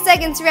 30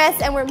 seconds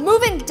rest and we're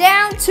moving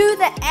down to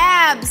the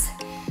abs.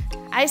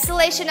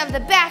 Isolation of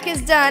the back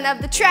is done,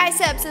 of the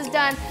triceps is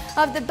done,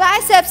 of the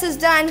biceps is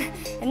done,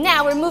 and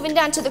now we're moving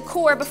down to the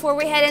core before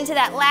we head into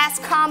that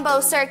last combo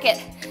circuit.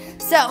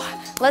 So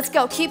let's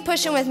go, keep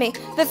pushing with me.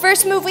 The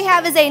first move we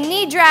have is a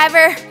knee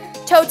driver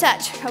toe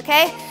touch,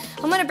 okay?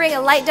 I'm gonna bring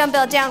a light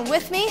dumbbell down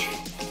with me.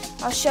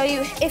 I'll show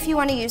you if you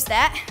wanna use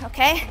that,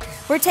 okay?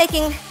 We're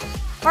taking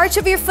arch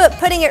of your foot,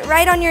 putting it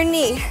right on your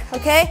knee,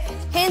 okay?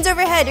 Hands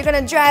overhead, you're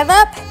gonna drive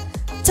up,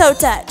 toe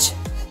touch,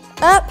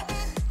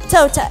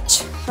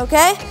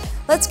 okay?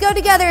 Let's go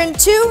together in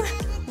 2,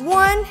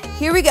 1,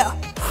 here we go.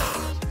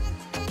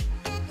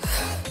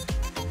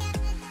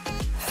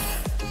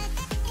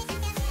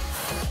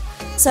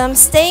 So I'm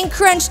staying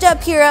crunched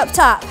up here up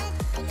top.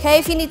 Okay,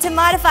 if you need to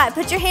modify,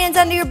 put your hands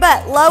under your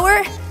butt.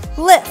 Lower,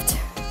 lift.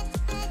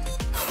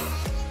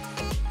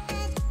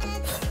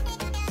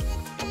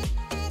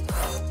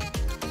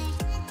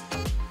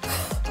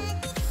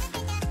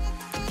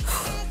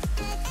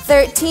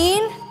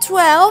 Thirteen,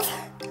 12.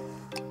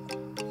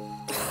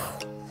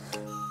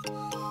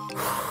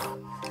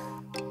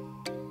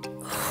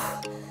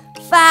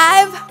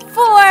 5,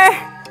 4,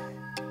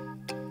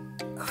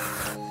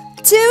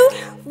 2,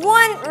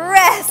 1,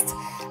 rest.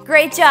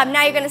 Great job.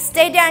 Now you're gonna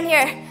stay down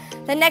here.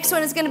 The next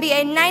one is gonna be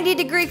a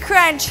 90-degree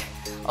crunch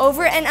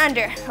over and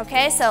under,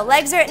 okay? So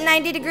legs are at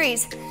 90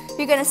 degrees.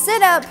 You're gonna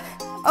sit up,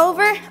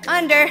 over,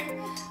 under,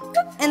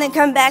 and then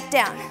come back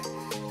down,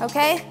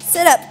 okay?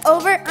 Sit up,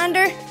 over,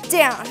 under,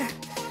 down.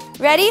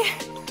 Ready?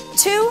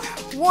 2,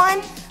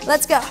 1,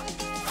 let's go.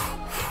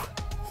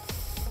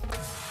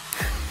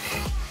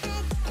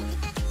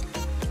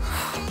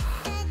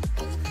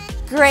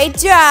 Great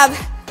job.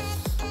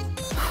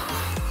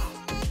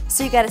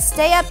 So you gotta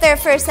stay up there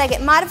for a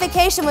second.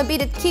 Modification would be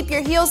to keep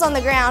your heels on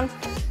the ground.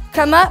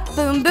 Come up,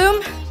 boom,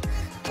 boom,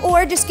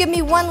 or just give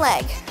me one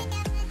leg.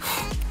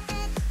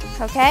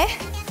 Okay?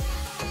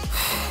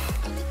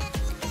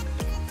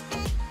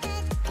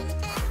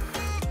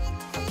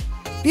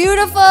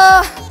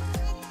 Beautiful.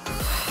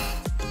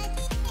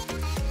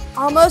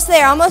 Almost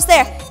there, almost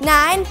there.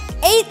 9,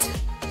 8,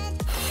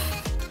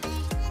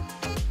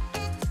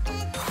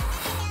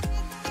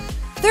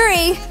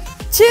 3,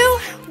 2,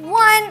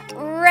 1,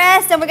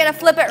 rest, and we're gonna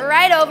flip it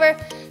right over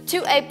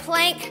to a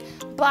plank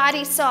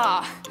body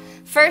saw.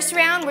 First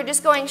round, we're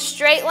just going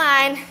straight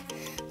line,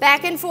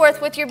 back and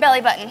forth with your belly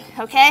button,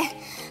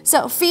 okay?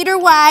 So feet are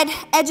wide,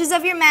 edges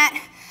of your mat,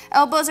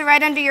 elbows are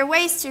right under your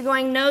waist, you're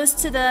going nose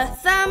to the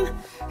thumb,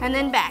 and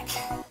then back,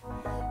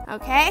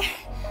 okay?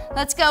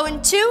 Let's go in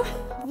 2,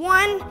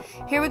 1,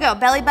 here we go.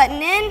 Belly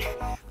button in,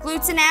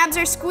 glutes and abs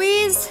are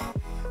squeezed,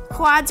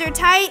 quads are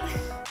tight,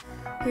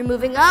 you're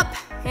moving up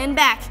and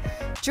back.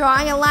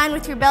 Drawing a line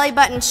with your belly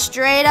button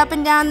straight up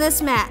and down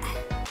this mat.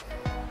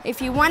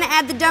 If you want to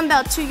add the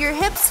dumbbell to your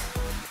hips,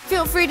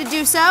 feel free to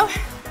do so.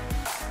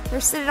 Or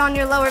sit it on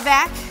your lower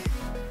back.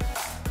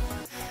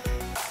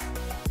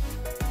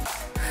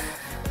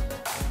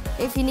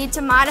 If you need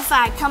to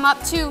modify, come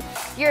up to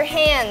your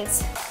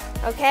hands,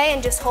 okay,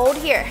 and just hold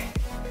here.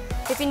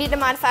 If you need to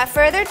modify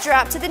further,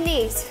 drop to the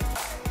knees,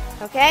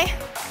 okay?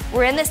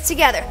 We're in this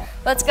together.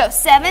 Let's go.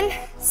 7,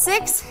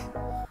 6,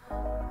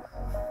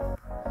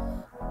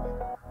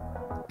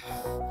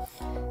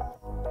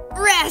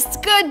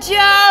 rest, good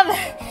job.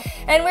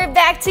 And we're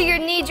back to your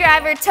knee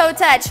driver toe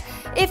touch.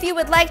 If you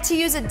would like to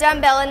use a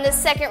dumbbell in this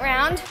second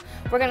round,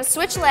 we're gonna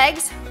switch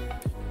legs.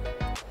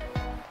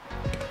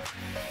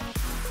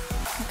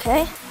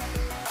 Okay,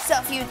 so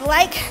if you'd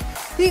like,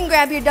 you can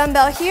grab your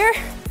dumbbell here.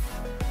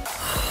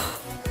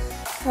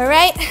 All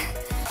right,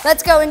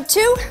 let's go in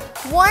 2,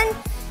 1,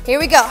 here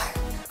we go.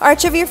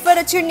 Arch of your foot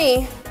at your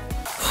knee.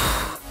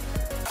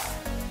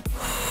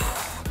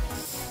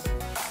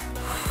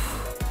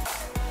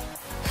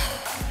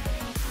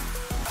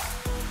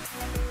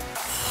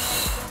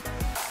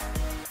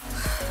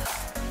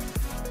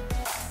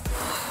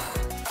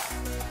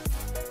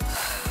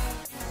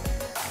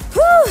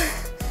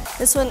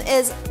 This one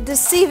is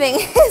deceiving,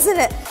 isn't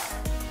it?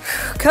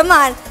 Come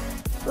on,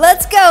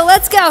 let's go,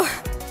 let's go.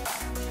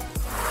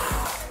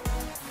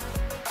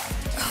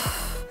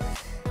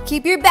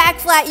 Keep your back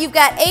flat. You've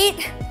got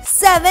 8,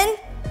 7,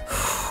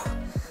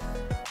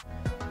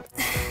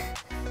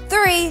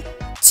 3,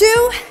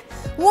 2,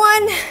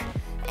 1,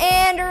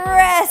 and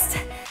rest.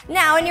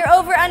 Now in your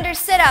over-under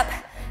sit-up,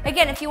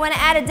 again, if you want to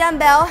add a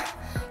dumbbell,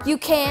 you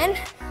can,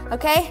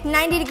 okay?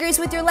 90 degrees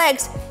with your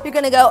legs. You're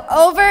gonna go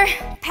over,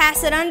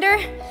 pass it under,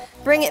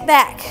 bring it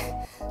back.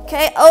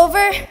 Okay,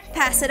 over,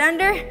 pass it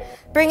under,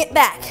 bring it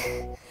back.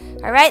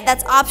 All right,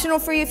 that's optional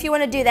for you if you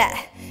want to do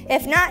that.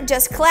 If not,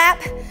 just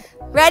clap.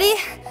 Ready?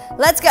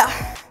 Let's go.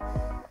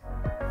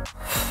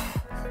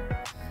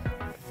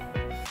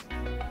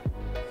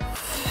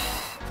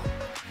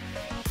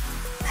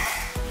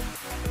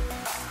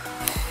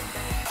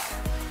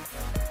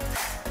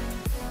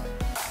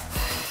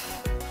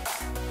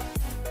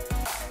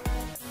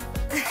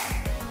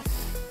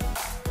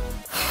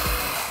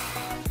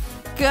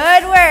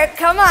 Good work,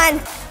 come on.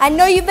 I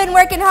know you've been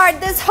working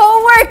hard this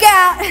whole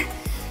workout.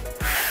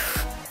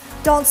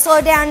 Don't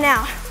slow down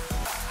now.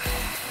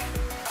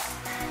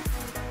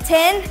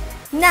 10,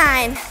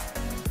 9.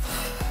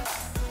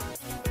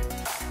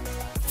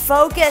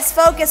 Focus,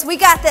 focus, we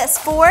got this.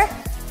 4,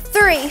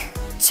 3,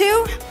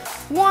 2,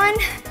 1,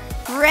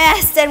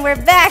 rest, and we're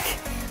back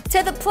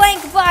to the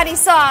plank body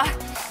saw.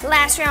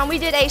 Last round we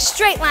did a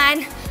straight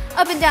line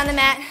up and down the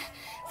mat.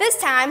 This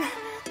time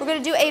we're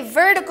gonna do a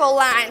vertical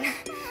line,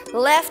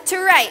 left to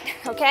right,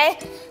 okay?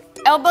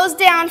 Elbows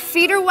down,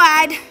 feet are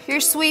wide, you're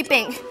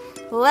sweeping.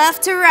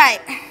 Left to right,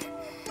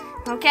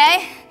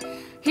 okay?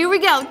 Here we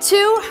go,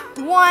 2,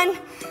 1,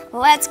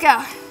 let's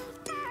go.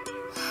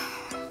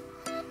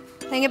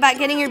 Think about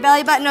getting your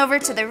belly button over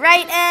to the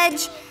right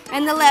edge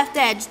and the left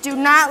edge. Do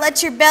not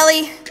let your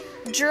belly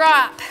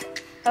drop,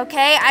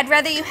 okay? I'd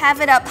rather you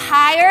have it up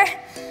higher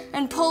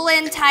and pull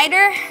in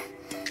tighter,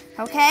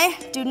 okay?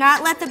 Do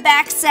not let the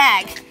back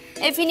sag.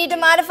 If you need to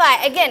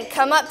modify, again,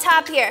 come up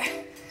top here.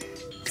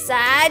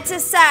 Side to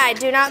side,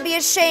 do not be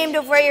ashamed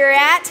of where you're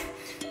at,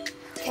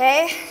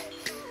 okay?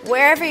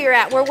 Wherever you're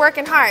at, we're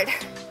working hard.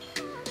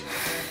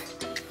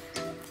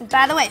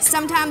 By the way,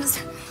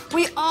 sometimes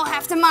we all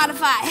have to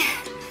modify.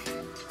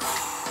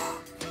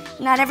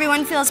 Not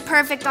everyone feels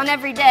perfect on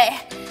every day.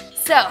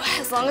 So,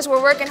 as long as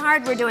we're working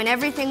hard, we're doing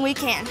everything we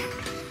can.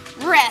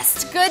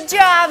 Rest, good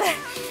job.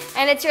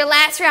 And it's your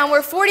last round.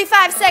 We're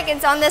 45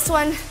 seconds on this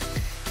one.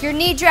 Your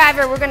knee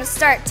driver, we're gonna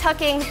start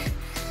tucking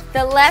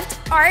the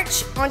left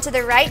arch onto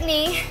the right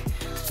knee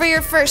for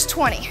your first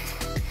 20.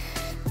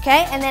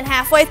 Okay, and then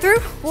halfway through,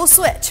 we'll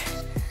switch.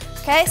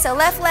 Okay, so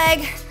left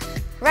leg,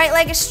 right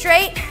leg is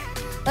straight.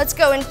 Let's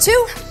go in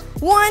 2,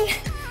 1,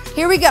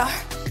 here we go.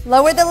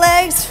 Lower the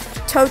legs,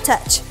 toe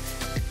touch.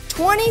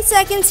 20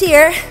 seconds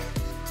here,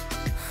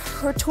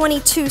 or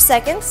 22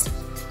 seconds,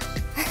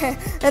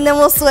 and then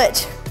we'll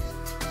switch.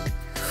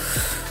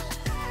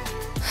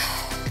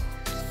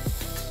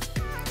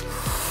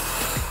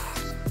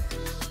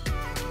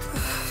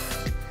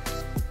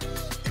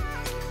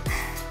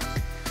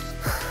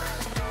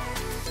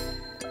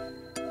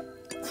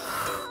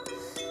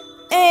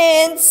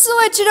 And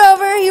switch it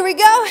over, here we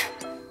go.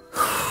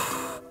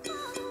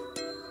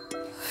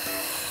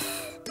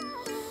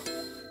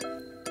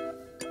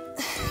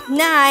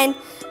 9,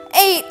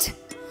 8,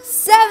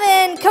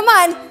 7, come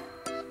on.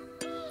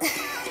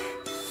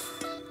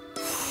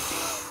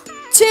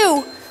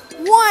 2,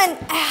 1,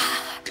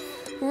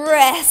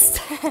 rest.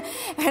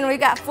 And we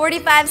got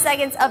 45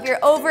 seconds of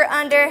your over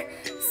under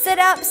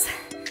sit-ups,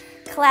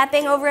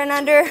 clapping over and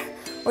under,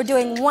 or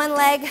doing one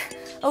leg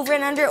over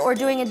and under, or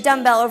doing a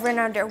dumbbell over and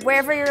under.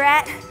 Wherever you're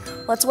at,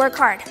 let's work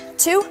hard.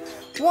 2,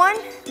 1,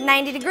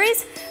 90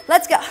 degrees,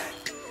 let's go.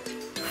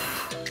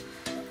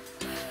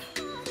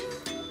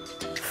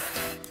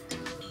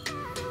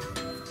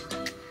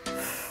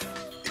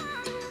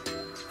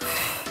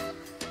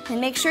 And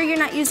make sure you're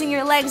not using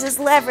your legs as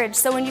leverage.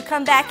 So when you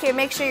come back here,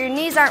 make sure your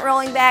knees aren't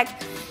rolling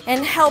back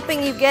and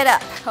helping you get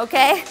up,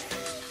 okay?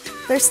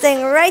 They're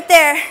staying right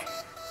there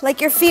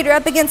like your feet are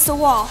up against the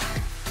wall.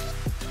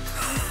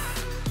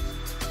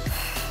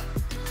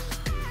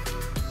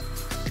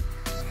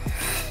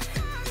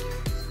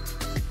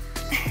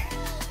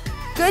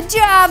 Good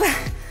job.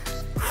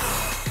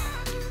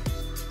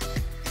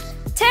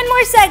 10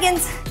 more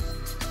seconds.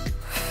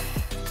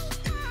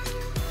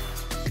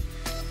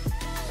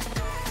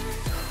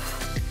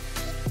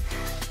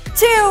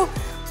 2,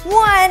 1,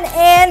 one,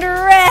 and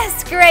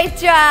rest. Great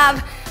job.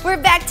 We're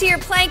back to your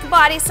plank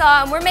body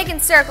saw, and we're making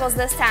circles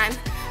this time.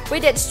 We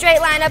did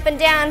straight line up and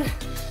down,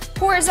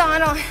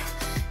 horizontal,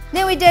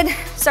 then we did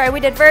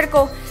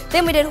vertical,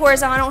 then we did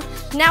horizontal.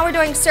 Now we're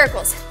doing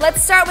circles.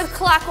 Let's start with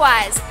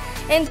clockwise.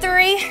 In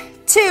 3,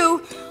 2,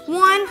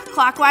 1,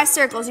 clockwise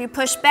circles. You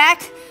push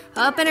back,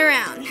 up and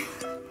around.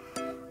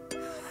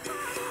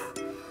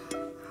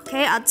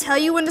 Okay, I'll tell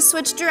you when to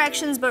switch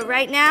directions, but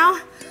right now,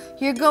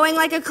 you're going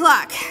like a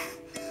clock.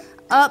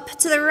 Up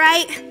to the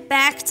right,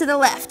 back to the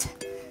left.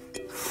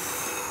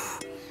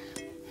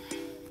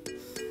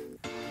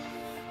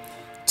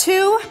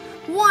 2,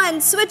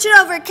 1, switch it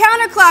over,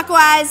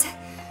 counterclockwise,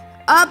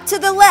 up to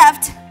the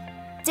left,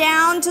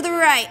 down to the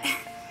right.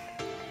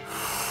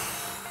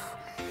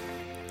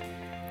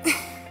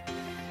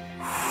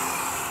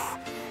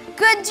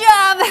 Good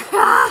job.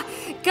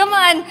 Come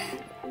on.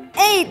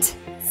 8,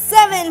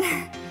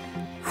 7.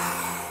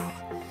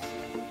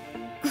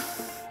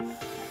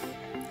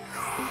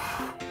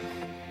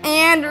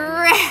 And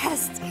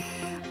rest.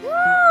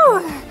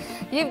 Woo!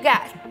 You've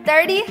got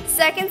 30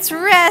 seconds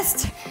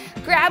rest.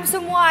 Grab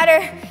some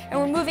water, and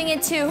we're moving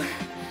into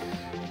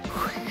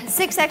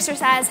 6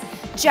 exercise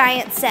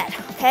giant set,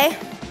 okay?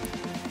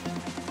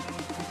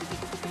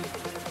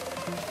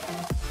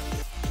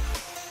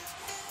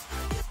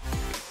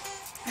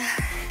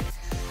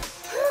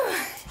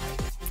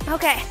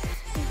 Okay,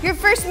 your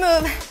first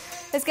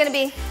move is gonna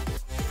be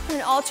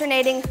an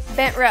alternating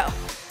bent row,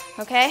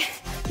 okay?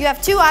 You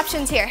have 2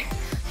 options here.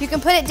 You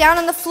can put it down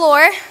on the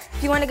floor if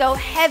you wanna go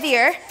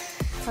heavier,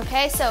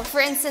 okay? So for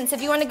instance,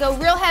 if you wanna go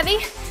real heavy,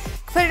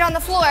 put it on the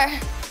floor,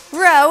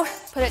 row,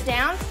 put it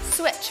down,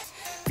 switch.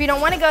 If you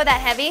don't wanna go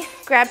that heavy,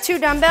 grab 2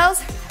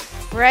 dumbbells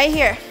right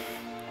here,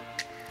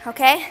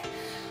 okay?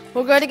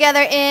 We'll go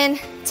together in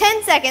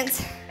 10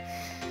 seconds.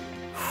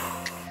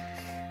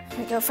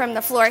 We go from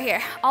the floor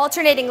here.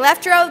 Alternating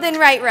left row, then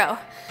right row,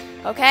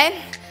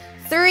 okay?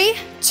 3,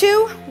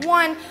 2,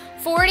 1,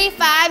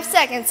 45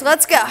 seconds,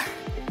 let's go.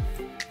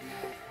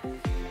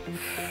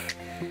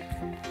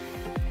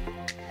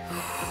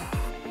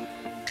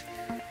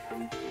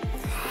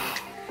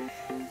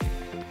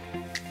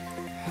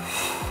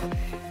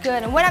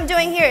 Good, and what I'm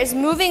doing here is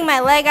moving my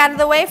leg out of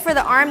the way for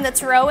the arm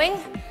that's rowing.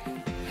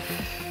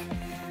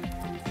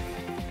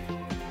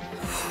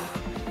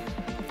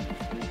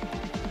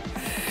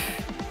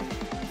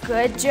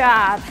 Good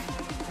job.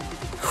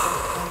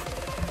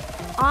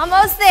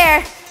 Almost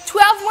there.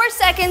 12 more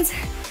seconds,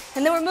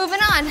 and then we're moving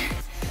on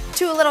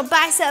to a little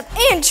bicep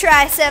and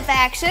tricep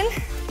action.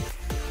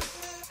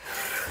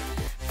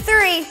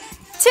 3,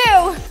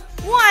 2,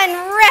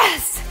 1,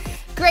 rest.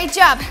 Great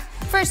job.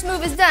 First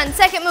move is done.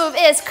 Second move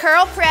is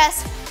curl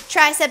press,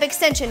 tricep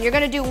extension. You're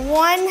gonna do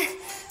 1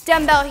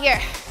 dumbbell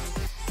here,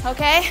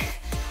 okay?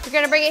 You're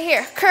gonna bring it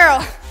here. Curl,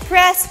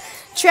 press,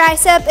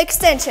 tricep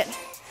extension,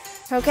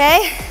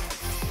 okay?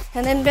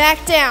 And then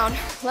back down.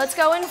 Let's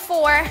go in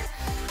 4,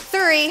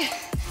 3,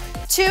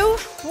 2,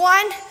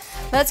 1,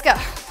 let's go.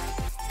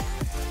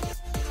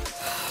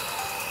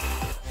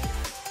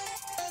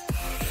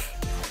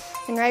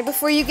 And right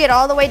before you get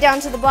all the way down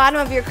to the bottom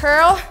of your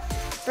curl,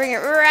 bring it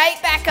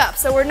right back up,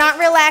 so we're not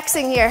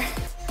relaxing here.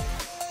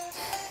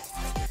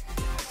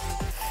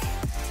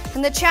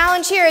 And the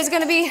challenge here is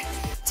gonna be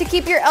to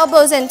keep your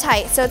elbows in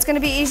tight. So it's gonna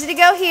be easy to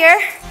go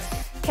here,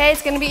 okay?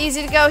 It's gonna be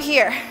easy to go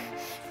here.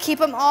 Keep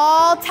them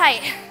all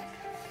tight.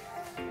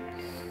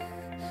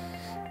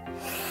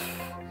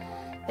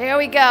 There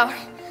we go.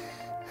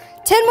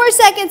 10 more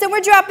seconds and we're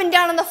dropping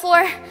down on the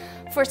floor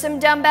for some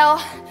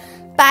dumbbell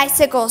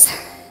bicycles.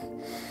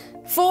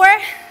 4,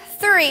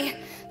 3,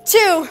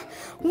 2,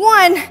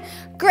 1.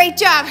 Great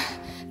job.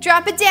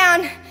 Drop it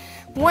down.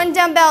 1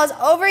 dumbbell is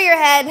over your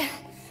head.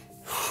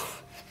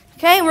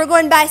 Okay, we're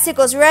going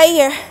bicycles right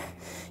here.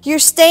 You're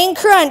staying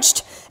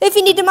crunched. If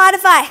you need to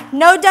modify,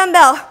 no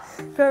dumbbell,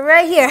 but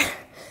right here.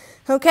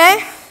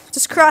 Okay,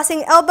 just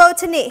crossing elbow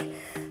to knee.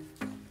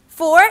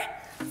 4,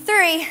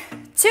 3,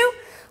 2,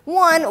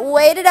 1.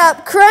 Weight it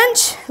up.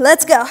 Crunch.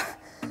 Let's go.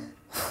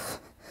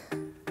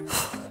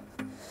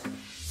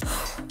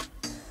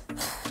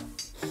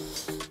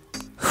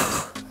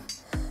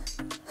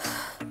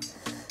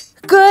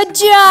 Good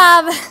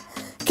job.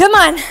 Come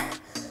on.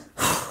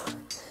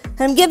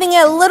 I'm giving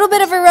it a little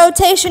bit of a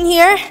rotation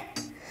here.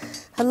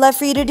 I'd love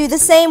for you to do the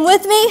same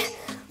with me,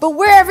 but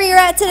wherever you're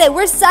at today,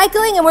 we're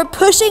cycling and we're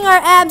pushing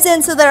our abs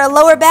in so that our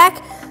lower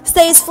back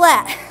stays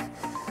flat.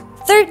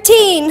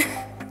 13.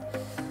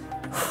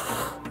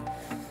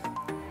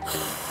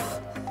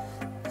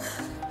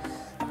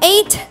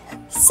 8,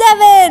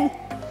 7,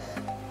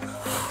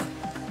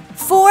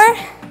 4,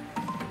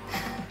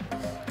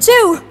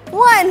 2,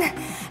 1,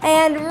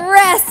 and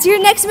rest.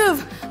 Your next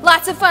move,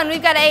 lots of fun.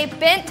 We've got a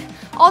bent,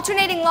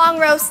 alternating long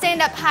row,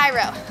 stand up high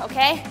row,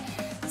 okay?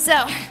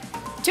 So,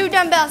 2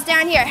 dumbbells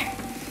down here,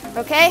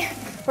 okay?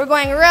 We're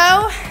going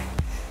row,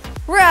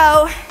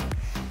 row,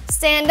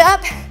 stand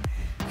up,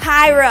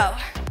 high row,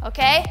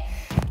 okay?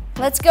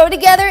 Let's go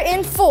together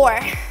in 4,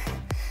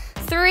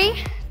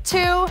 3,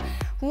 2,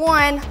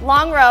 1,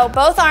 long row,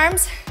 both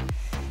arms.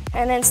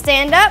 And then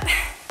stand up,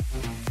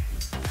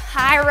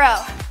 high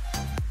row.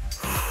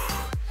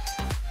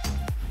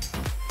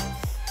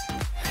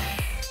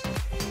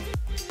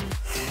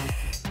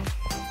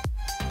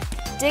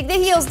 Dig the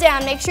heels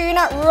down. Make sure you're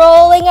not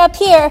rolling up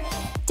here.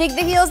 Dig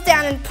the heels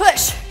down and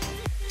push.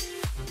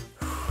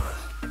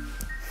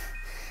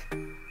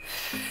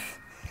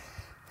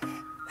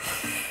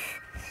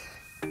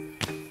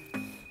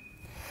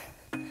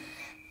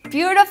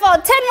 Beautiful.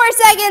 10 more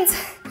seconds.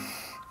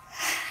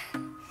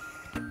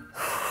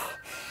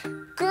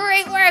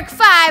 Great work.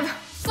 5,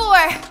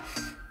 4,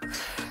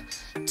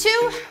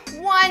 2,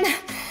 1,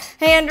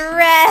 and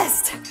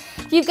rest.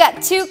 You've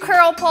got 2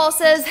 curl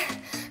pulses,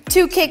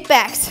 2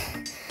 kickbacks.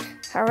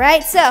 All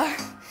right, so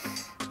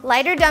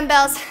lighter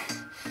dumbbells.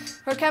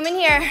 We're coming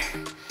here.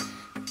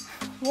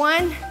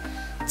 1,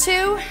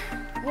 2,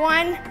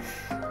 1,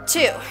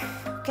 2.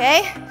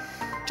 Okay?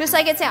 Just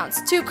like it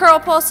sounds. 2 curl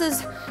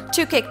pulses,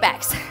 2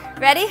 kickbacks.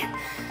 Ready?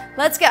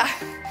 Let's go.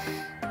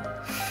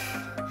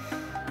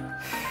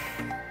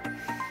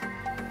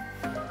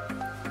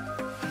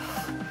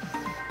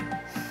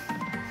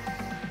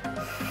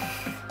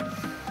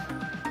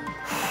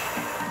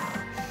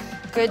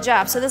 Good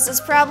job. So this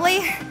is probably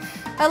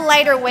a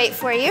lighter weight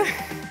for you.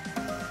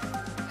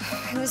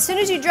 And as soon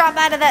as you drop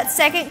out of that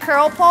second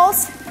curl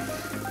pulse,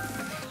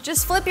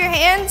 just flip your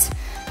hands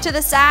to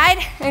the side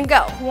and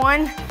go.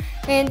 1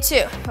 and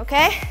 2,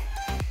 okay?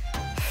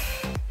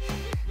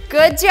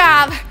 Good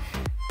job.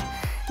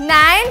 9,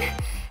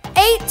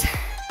 8,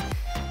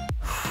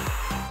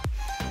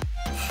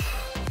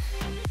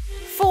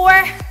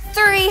 4,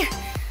 3,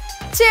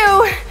 2,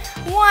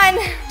 1,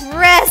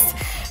 rest.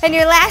 And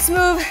your last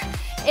move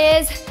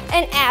is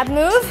an ab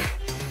move.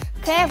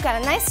 Okay, I've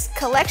got a nice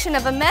collection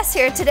of a mess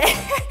here today.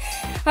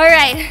 All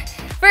right,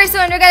 first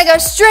one, we're gonna go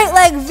straight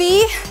leg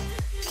V.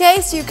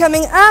 Okay, so you're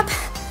coming up,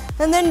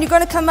 and then you're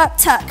gonna come up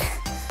tuck.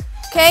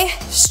 Okay,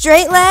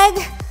 straight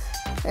leg,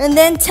 and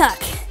then tuck.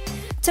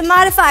 To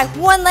modify,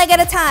 one leg at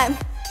a time.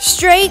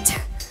 Straight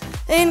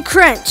and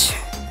crunch.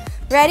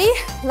 Ready?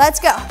 Let's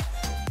go.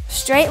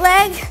 Straight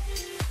leg,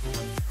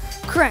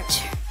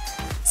 crunch.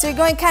 So you're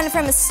going kind of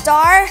from a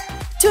star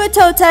to a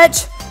toe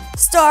touch,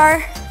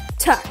 star,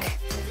 tuck.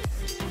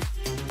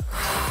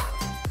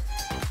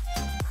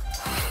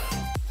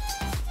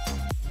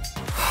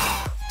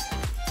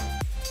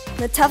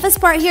 The toughest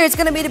part here is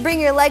going to be to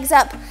bring your legs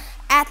up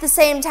at the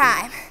same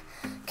time.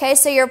 Okay,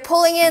 so you're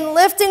pulling in,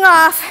 lifting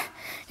off,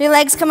 your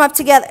legs come up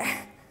together.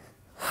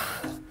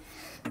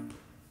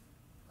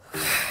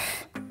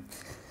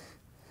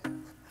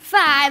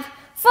 5,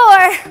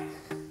 4,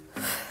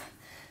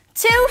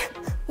 2,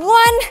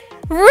 1,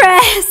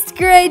 rest.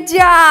 Great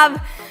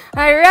job.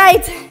 All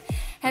right,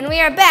 and we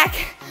are back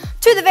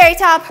to the very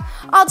top,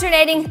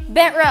 alternating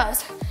bent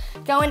rows.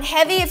 Going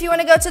heavy if you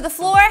want to go to the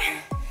floor,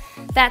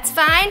 that's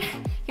fine.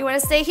 You want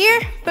to stay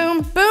here,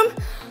 boom, boom,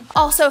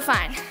 also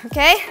fine,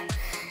 okay?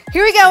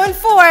 Here we go in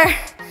 4,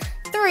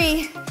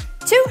 3,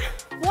 2,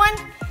 1.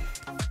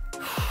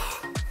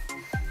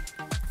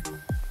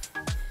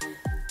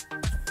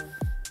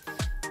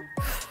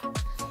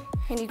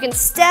 And you can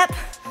step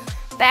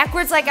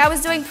backwards like I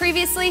was doing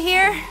previously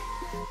here,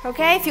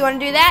 okay? If you want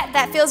to do that,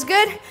 that feels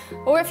good.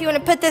 Or if you want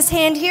to put this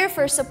hand here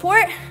for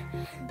support.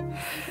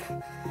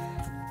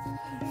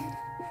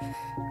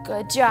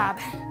 Good job.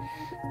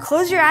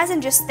 Close your eyes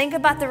and just think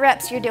about the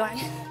reps you're doing,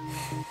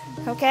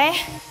 okay?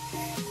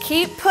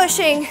 Keep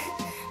pushing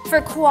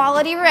for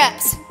quality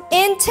reps,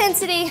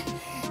 intensity,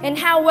 and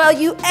how well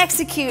you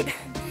execute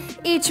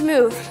each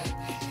move.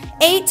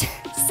 8,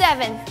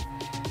 7.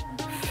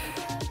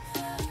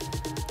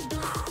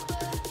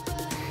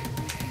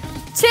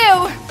 2,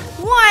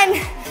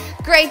 1.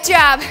 Great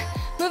job.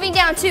 Moving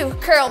down to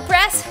curl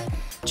press,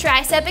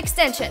 tricep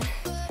extension.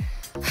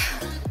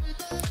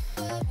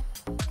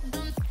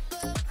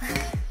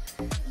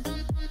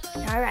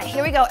 All right,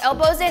 here we go.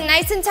 Elbows in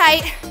nice and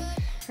tight.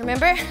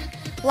 Remember,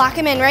 lock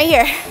them in right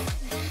here.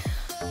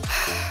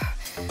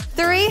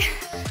 3,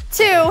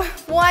 2,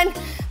 1.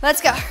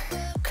 Let's go.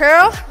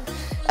 Curl,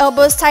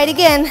 elbows tight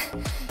again,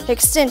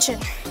 extension.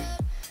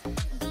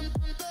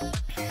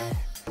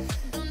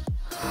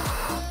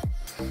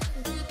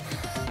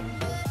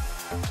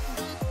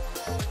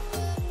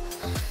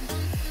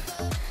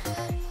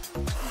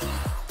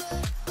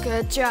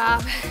 Good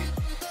job.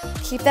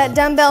 Keep that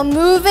dumbbell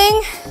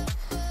moving.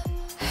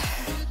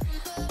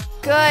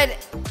 Good.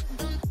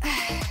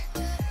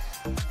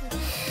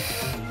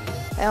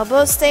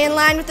 Elbows stay in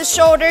line with the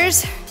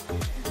shoulders.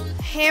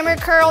 Hammer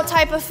curl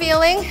type of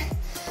feeling.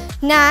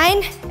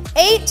 9,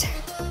 8,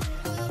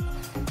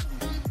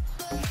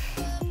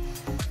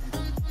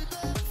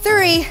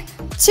 3,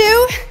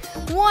 2,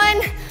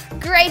 1.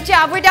 Great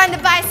job. We're down to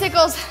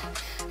bicycles.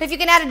 If you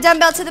can add a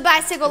dumbbell to the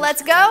bicycle,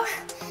 let's go.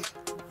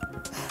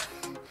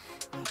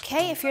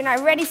 Okay, if you're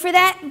not ready for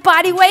that,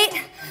 body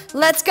weight,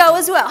 let's go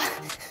as well.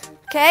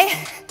 Okay,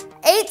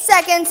 8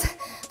 seconds.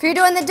 If you're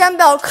doing the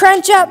dumbbell,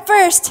 crunch up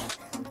first,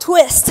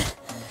 twist.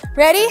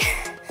 Ready?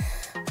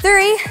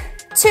 3,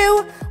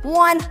 2,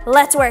 1,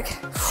 let's work.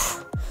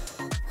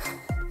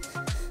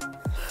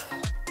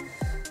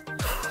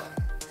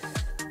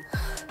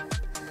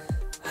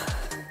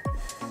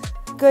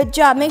 Good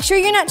job. Make sure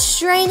you're not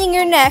straining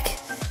your neck.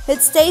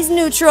 It stays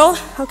neutral,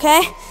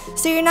 okay?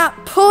 So you're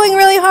not pulling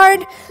really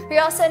hard.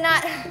 You're also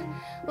not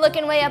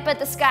looking way up at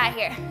the sky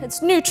here.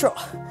 It's neutral.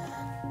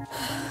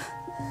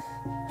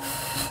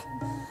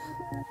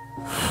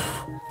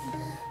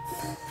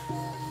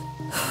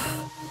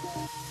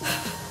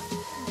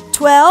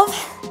 12.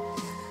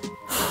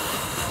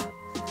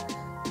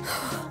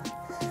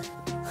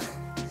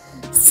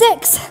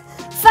 6,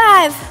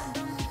 5.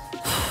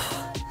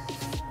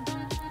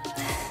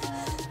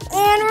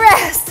 And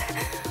rest.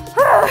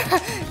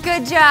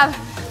 Good job.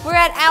 We're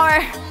at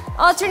our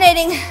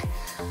alternating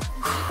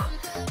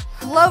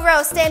low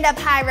row, stand up,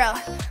 high row.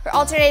 We're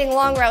alternating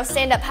long row,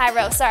 stand up, high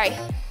row, sorry.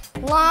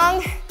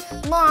 Long,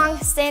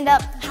 stand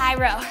up, high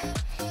row.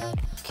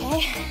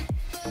 Okay,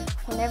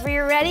 whenever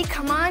you're ready,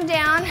 come on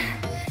down.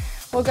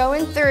 We'll go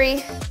in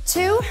 3,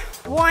 2,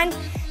 1,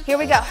 here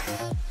we go.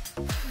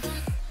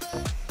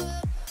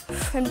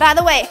 And by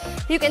the way,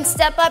 you can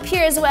step up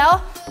here as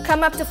well,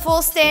 come up to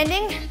full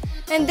standing,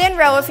 and then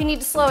row if you need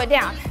to slow it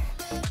down.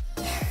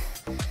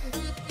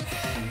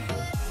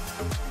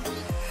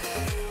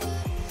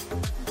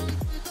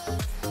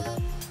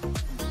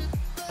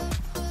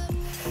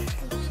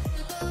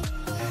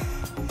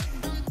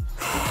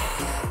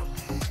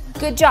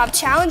 Good job.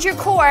 Challenge your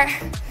core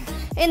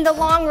in the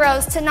long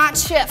rows to not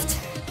shift.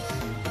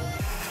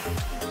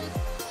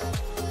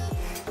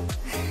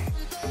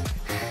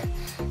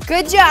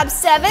 Good job.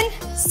 7,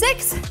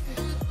 6,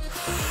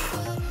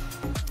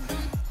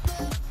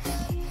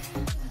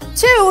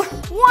 2,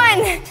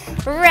 1.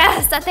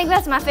 Rest. I think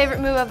that's my favorite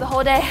move of the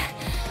whole day.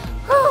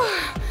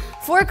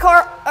 2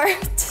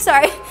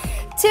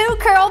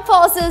 curl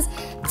pulses,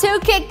 2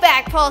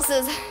 kickback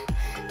pulses.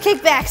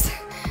 Kickbacks.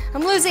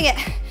 I'm losing it.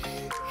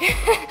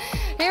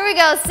 Here we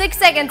go, 6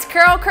 seconds,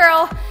 curl,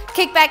 curl,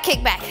 kickback,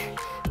 kickback.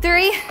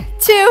 3,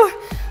 2,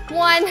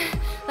 1,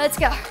 let's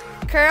go.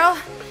 Curl,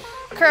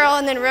 curl,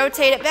 and then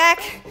rotate it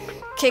back,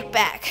 kick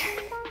back.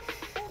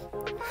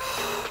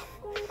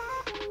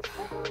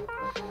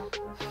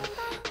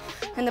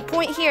 And the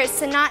point here is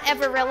to not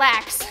ever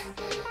relax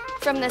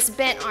from this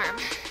bent arm.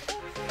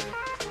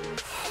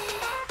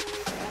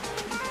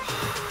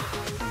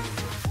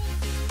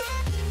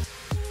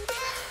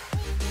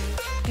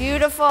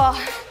 Beautiful.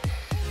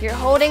 You're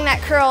holding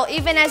that curl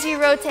even as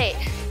you rotate.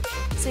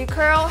 So you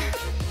curl,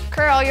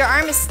 curl, your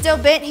arm is still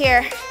bent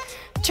here.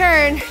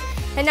 Turn,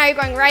 and now you're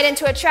going right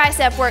into a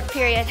tricep work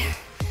period.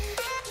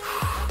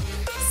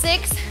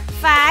 6,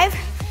 5,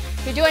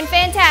 you're doing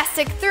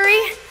fantastic.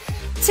 3,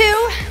 2,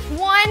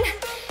 1,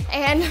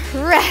 and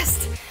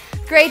rest.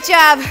 Great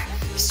job.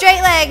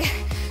 Straight leg,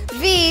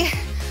 V,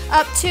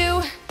 up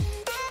to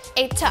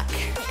a tuck,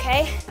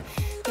 okay?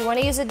 If you want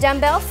to use a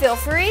dumbbell, feel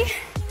free.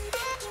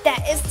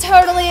 That is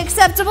totally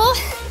acceptable.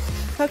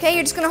 Okay,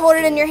 you're just gonna hold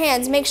it in your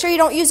hands. Make sure you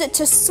don't use it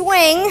to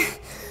swing,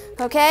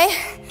 okay?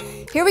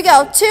 Here we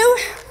go, 2,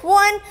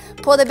 1,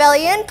 pull the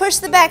belly in, push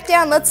the back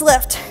down, let's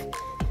lift.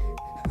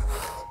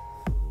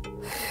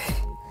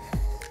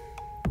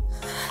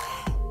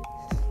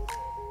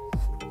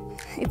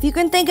 If you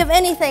can think of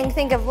anything,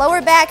 think of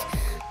lower back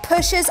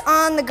pushes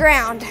on the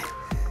ground.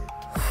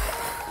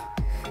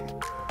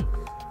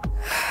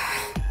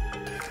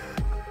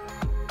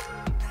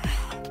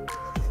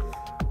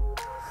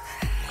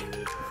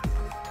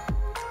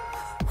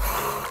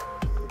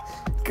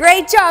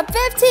 Great job,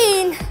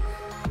 15.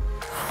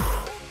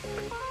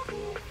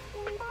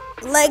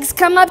 Legs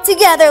come up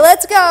together,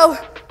 let's go.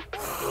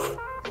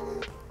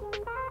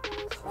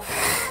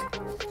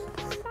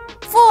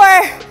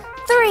 4,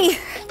 3,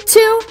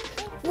 2,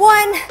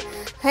 1,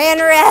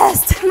 and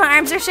rest. My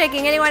arms are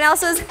shaking, anyone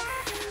else's?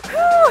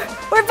 Whew.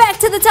 We're back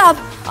to the top,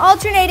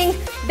 alternating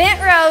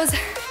bent rows.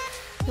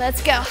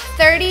 Let's go,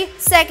 30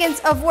 seconds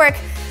of work,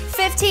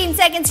 15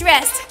 seconds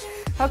rest.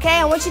 Okay,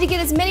 I want you to get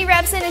as many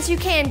reps in as you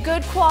can,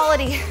 good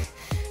quality.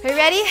 Are you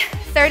ready?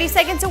 30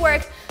 seconds of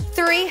work.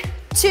 3,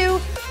 2,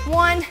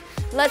 1,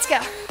 let's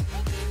go.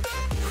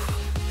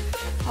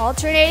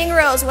 Alternating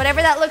rows,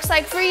 whatever that looks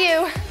like for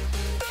you.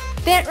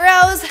 Bent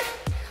rows,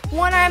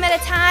 one arm at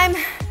a time,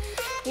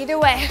 either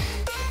way.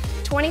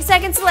 20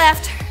 seconds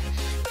left.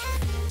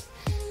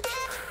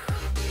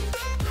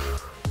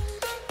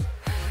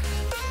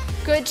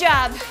 Good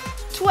job.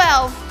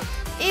 12,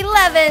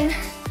 11.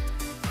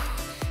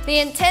 The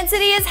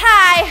intensity is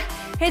high.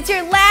 It's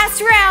your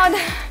last round.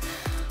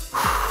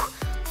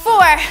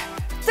 4,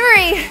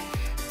 3,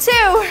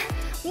 2,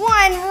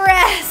 1,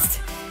 rest.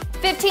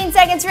 15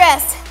 seconds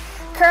rest.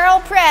 Curl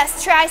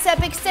press,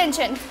 tricep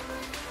extension.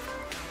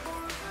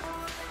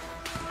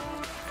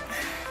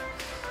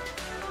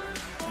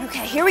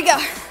 Okay, here we go.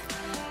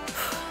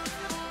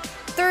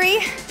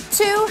 3,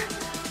 2,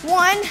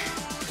 1,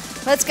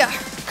 let's go.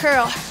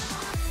 Curl,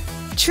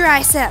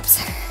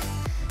 triceps.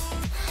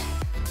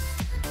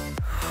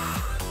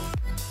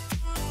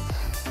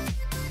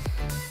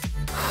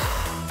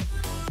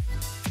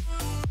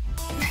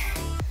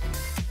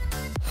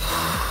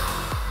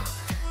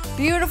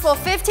 Beautiful,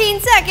 15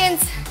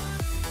 seconds.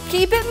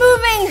 Keep it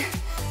moving.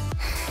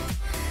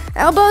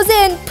 Elbows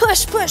in,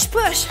 push, push,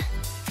 push.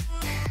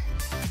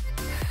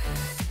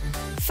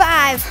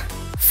 5,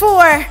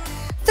 4,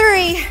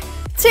 3,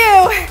 2,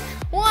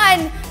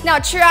 1. Now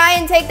try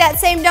and take that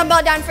same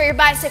dumbbell down for your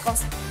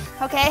bicycles,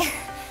 okay?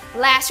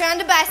 Last round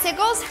of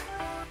bicycles.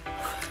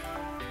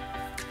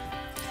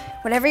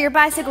 Whatever your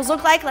bicycles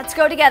look like, let's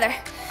go together.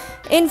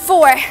 In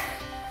 4,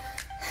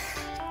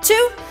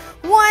 2,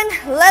 1,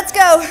 let's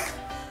go.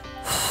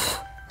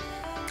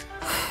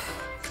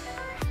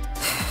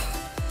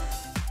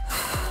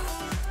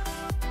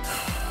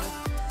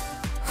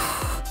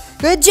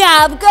 Good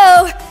job,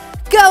 go.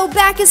 Go,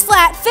 back is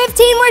flat.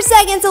 15 more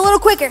seconds, a little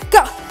quicker.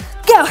 Go,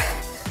 go.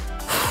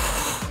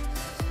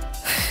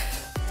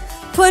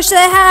 Push it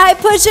high,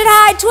 twist,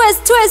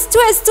 twist,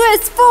 twist,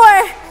 twist.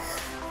 4,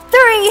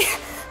 3,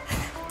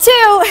 2,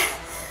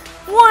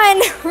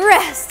 1,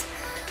 rest.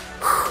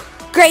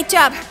 Great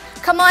job.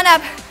 Come on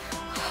up.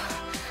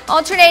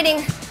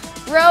 Alternating,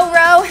 row,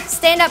 row,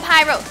 stand up,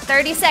 high row.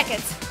 30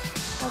 seconds,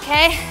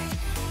 okay?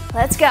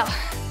 Let's go.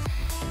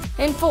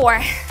 In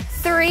 4,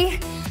 3,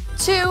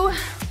 2,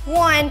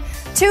 1,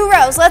 2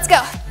 rows, let's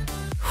go.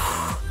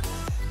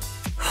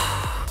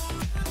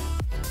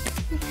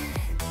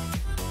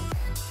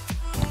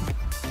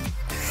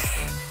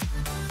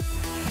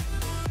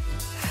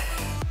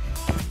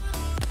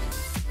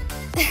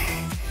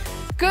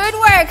 Good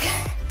work.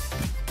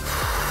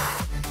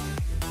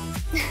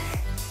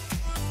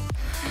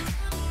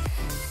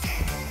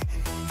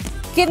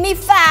 Give me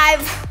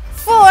 5,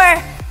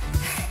 4,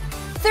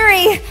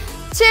 3,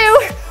 2,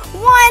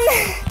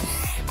 1.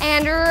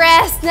 And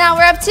rest. Now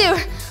we're up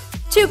to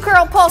 2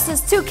 curl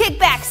pulses, 2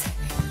 kickbacks.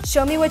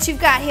 Show me what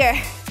you've got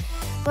here.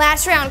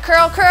 Last round,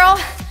 curl, curl,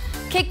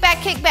 kick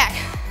back, kick back.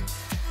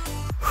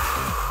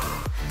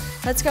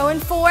 Let's go in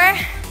 4,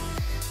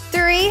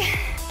 3,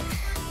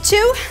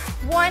 2,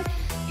 1.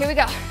 Here we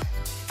go.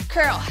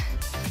 Curl,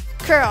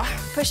 curl,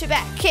 push it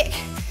back, kick.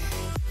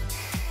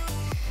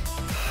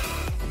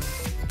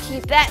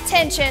 Keep that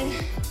tension.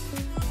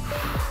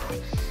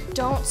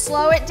 Don't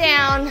slow it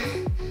down.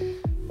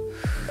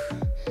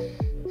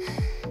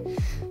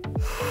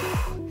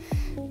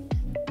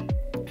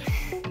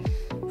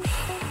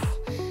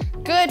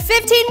 Good,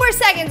 15 more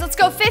seconds. Let's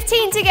go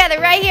 15 together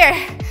right here.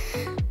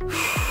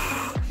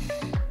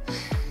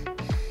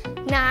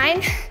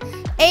 9,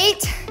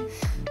 8.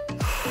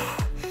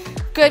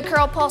 Good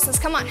curl pulses,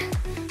 come on.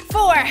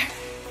 4,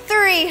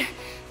 3,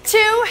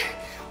 2,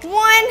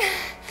 1.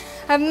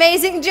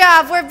 Amazing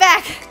job, we're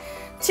back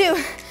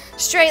to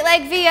straight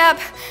leg V up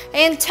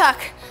and tuck.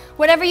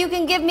 Whatever you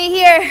can give me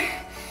here,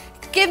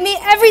 give me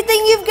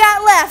everything you've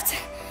got left.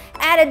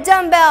 Add a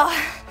dumbbell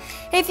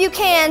if you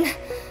can.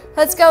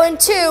 Let's go in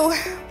 2,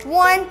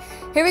 1,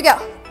 here we go.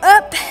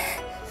 Up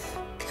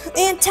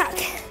and tuck.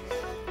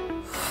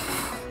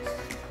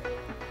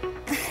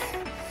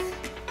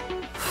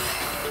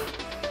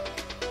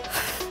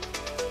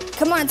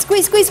 Come on,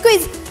 squeeze, squeeze,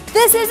 squeeze.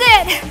 This is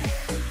it.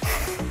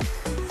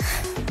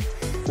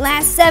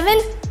 Last 7,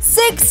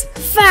 6,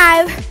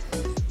 5.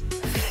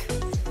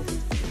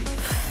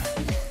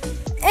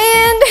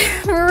 And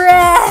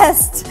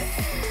rest.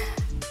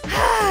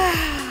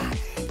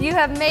 You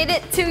have made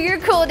it to your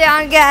cool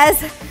down,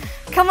 guys.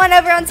 Come on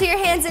over onto your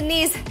hands and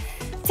knees,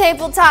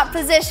 tabletop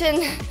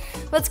position.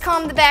 Let's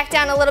calm the back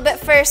down a little bit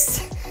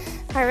first.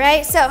 All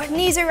right, so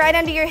knees are right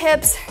under your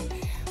hips.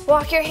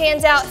 Walk your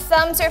hands out,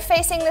 thumbs are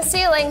facing the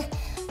ceiling.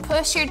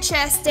 Push your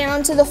chest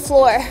down to the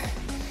floor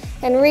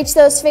and reach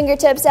those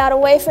fingertips out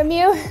away from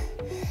you.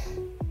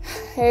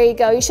 There you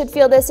go, you should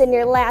feel this in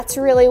your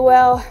lats really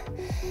well.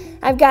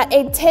 I've got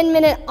a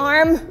 10-minute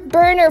arm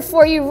burner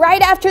for you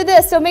right after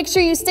this, so make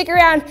sure you stick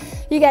around.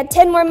 You got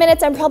 10 more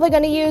minutes. I'm probably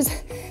gonna use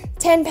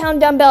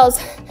 10-pound dumbbells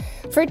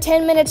for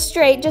 10 minutes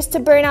straight just to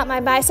burn out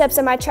my biceps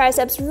and my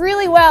triceps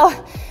really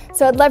well.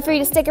 So I'd love for you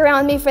to stick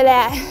around with me for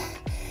that.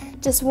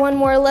 Just one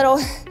more little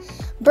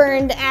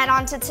burn to add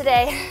on to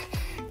today.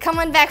 Come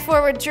on back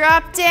forward,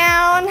 drop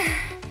down.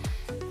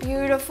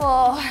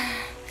 Beautiful.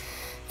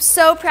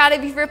 So proud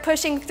of you for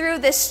pushing through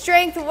this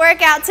strength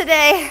workout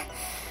today.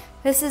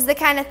 This is the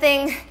kind of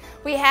thing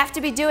we have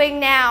to be doing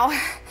now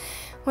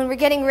when we're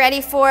getting ready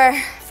for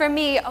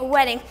me, a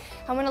wedding.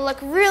 I want to look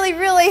really,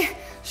 really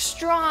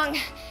strong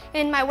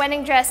in my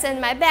wedding dress and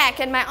my back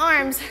and my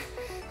arms,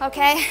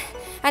 okay?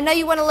 I know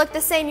you want to look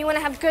the same. You want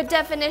to have good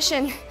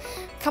definition.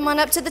 Come on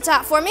up to the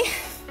top for me.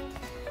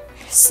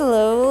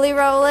 Slowly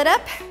roll it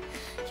up.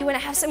 You want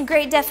to have some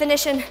great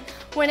definition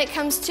when it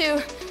comes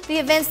to the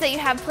events that you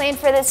have planned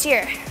for this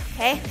year,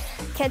 okay?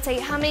 Can't tell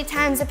you how many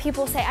times that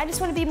people say, I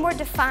just want to be more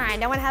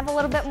defined. I want to have a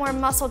little bit more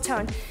muscle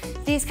tone.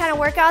 These kind of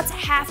workouts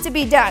have to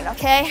be done,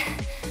 okay?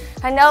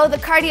 I know the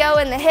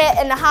cardio and the HIIT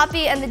and the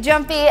hoppy and the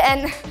jumpy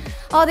and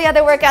all the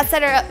other workouts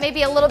that are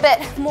maybe a little bit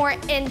more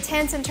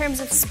intense in terms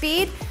of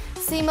speed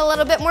seem a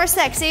little bit more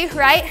sexy,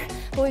 right?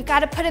 But we've got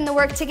to put in the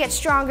work to get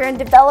stronger and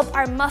develop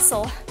our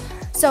muscle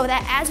so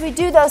that as we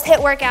do those HIIT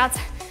workouts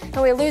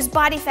and we lose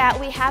body fat,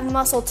 we have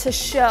muscle to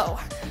show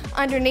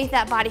underneath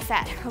that body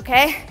fat,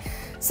 okay?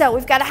 So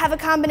we've got to have a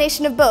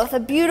combination of both. A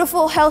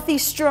beautiful, healthy,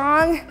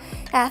 strong,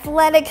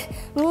 athletic,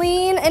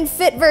 lean, and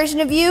fit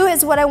version of you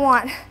is what I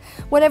want.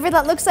 Whatever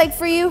that looks like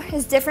for you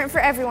is different for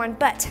everyone,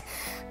 but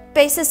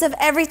basis of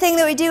everything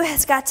that we do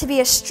has got to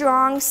be a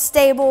strong,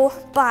 stable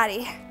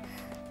body.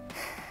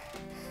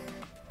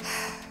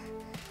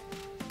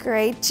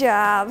 Great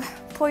job.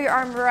 Pull your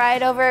arm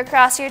right over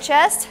across your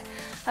chest.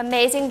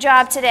 Amazing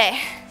job today.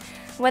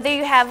 Whether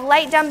you have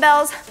light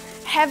dumbbells,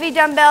 heavy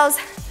dumbbells,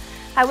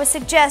 I would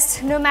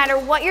suggest no matter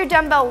what your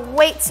dumbbell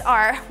weights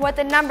are, what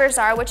the numbers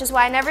are, which is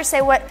why I never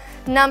say what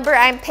number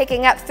I'm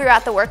picking up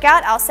throughout the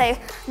workout. I'll say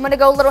I'm gonna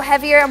go a little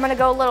heavier, I'm gonna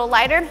go a little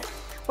lighter.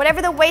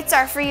 Whatever the weights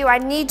are for you, I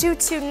need you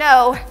to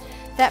know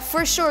that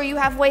for sure you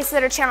have weights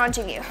that are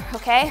challenging you,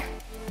 okay?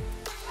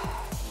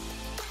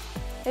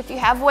 If you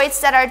have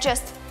weights that are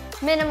just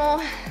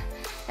minimal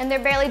and they're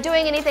barely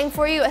doing anything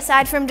for you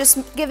aside from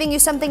just giving you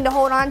something to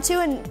hold on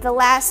to, and the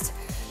last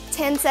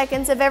 10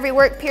 seconds of every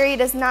work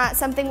period is not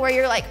something where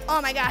you're like,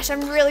 oh my gosh,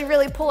 I'm really,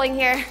 really pulling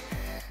here,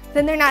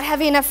 then they're not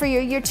heavy enough for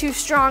you. You're too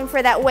strong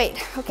for that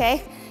weight,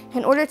 okay?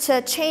 In order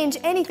to change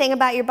anything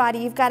about your body,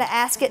 you've got to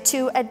ask it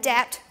to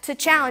adapt to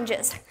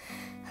challenges,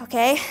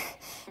 okay?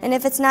 And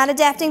if it's not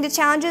adapting to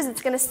challenges,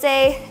 it's gonna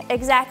stay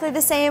exactly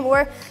the same,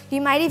 or you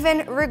might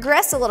even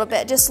regress a little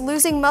bit, just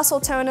losing muscle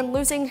tone and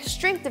losing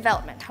strength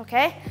development,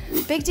 okay?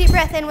 Big deep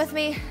breath in with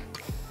me.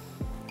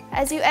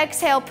 As you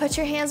exhale, put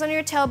your hands on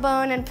your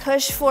tailbone and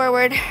push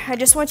forward. I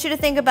just want you to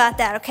think about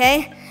that,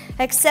 okay?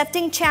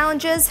 Accepting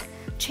challenges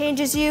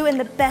changes you in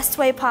the best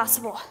way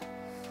possible.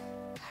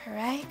 All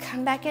right,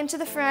 come back into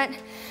the front.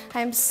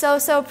 I'm so,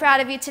 so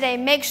proud of you today.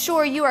 Make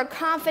sure you are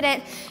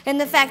confident in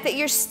the fact that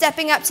you're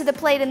stepping up to the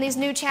plate in these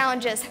new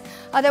challenges.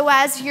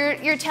 Otherwise,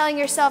 you're telling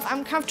yourself,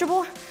 I'm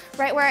comfortable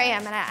right where I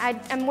am, and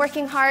I'm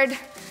working hard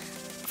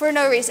for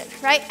no reason,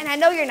 right? And I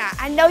know you're not.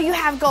 I know you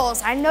have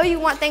goals. I know you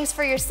want things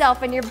for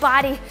yourself and your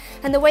body.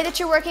 And the way that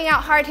you're working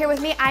out hard here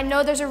with me, I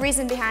know there's a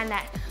reason behind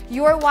that.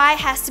 Your why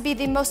has to be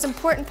the most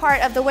important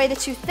part of the way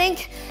that you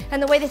think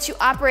and the way that you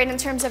operate in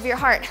terms of your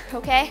heart,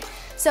 okay?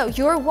 So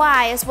your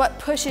why is what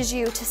pushes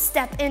you to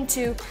step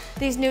into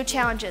these new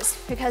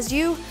challenges, because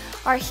you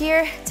are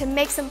here to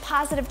make some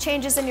positive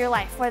changes in your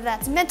life, whether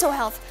that's mental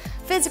health,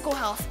 physical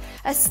health,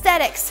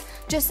 aesthetics,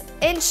 just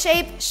in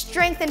shape,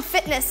 strength and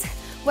fitness.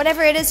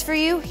 Whatever it is for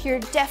you, you're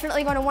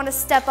definitely going to want to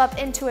step up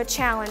into a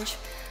challenge.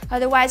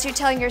 Otherwise, you're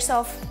telling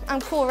yourself, I'm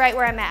cool right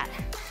where I'm at.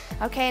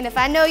 Okay, and if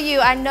I know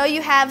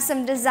you have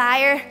some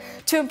desire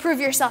to improve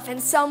yourself in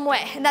some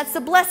way, and that's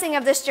the blessing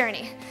of this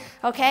journey.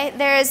 Okay,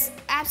 there is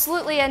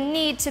absolutely a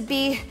need to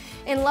be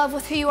in love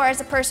with who you are as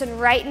a person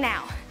right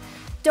now.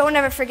 Don't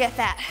ever forget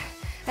that.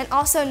 And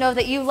also know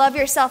that you love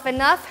yourself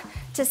enough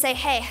to say,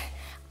 hey,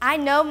 I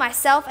know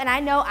myself and I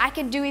know I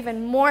can do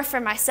even more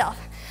for myself.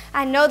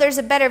 I know there's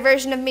a better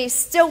version of me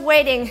still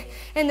waiting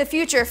in the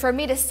future for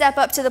me to step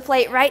up to the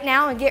plate right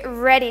now and get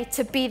ready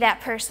to be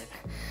that person.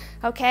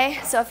 Okay,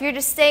 so if you're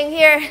just staying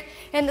here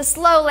in the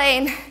slow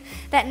lane,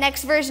 that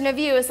next version of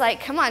you is like,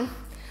 come on,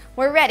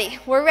 we're ready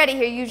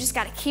here. You just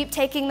gotta keep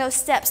taking those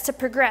steps to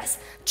progress,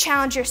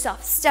 challenge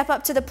yourself, step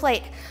up to the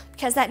plate,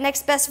 because that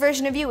next best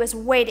version of you is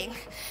waiting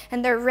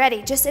and they're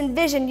ready. Just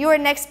envision your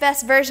next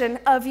best version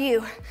of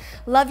you.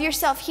 Love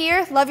yourself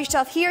here,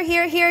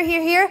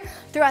 here,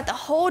 throughout the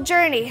whole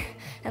journey,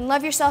 and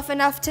love yourself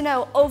enough to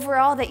know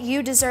overall that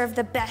you deserve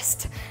the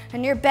best,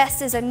 and your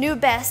best is a new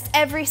best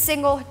every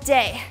single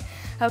day.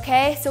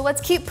 Okay, so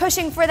let's keep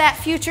pushing for that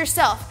future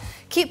self.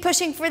 Keep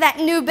pushing for that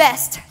new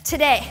best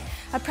today.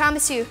 I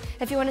promise you,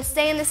 if you want to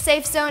stay in the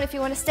safe zone, if you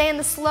want to stay in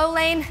the slow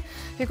lane,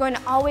 you're going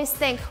to always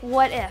think,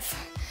 what if?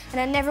 And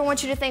I never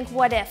want you to think,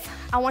 what if?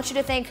 I want you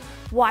to think,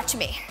 watch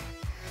me.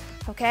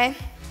 Okay?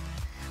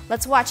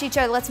 Let's watch each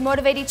other. Let's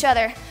motivate each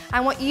other. I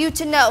want you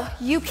to know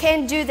you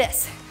can do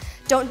this.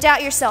 Don't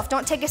doubt yourself.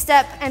 Don't take a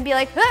step and be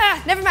like,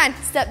 ah, never mind,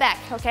 step back,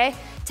 okay?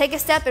 Take a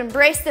step,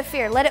 embrace the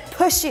fear. Let it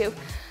push you,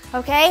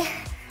 okay?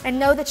 And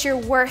know that you're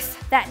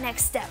worth that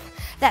next step.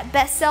 That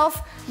best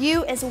self,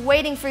 you, is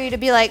waiting for you to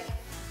be like,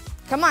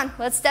 come on,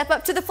 let's step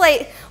up to the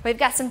plate. We've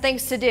got some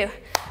things to do.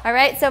 All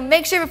right, so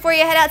make sure before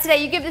you head out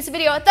today, you give this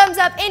video a thumbs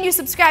up and you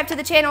subscribe to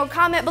the channel.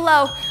 Comment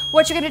below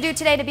what you're gonna do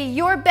today to be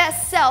your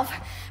best self.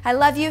 I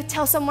love you.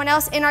 Tell someone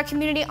else in our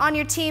community, on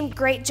your team,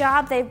 great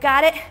job, they've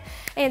got it.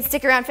 And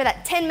stick around for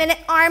that 10-minute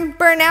arm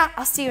burnout.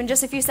 I'll see you in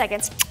just a few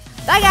seconds.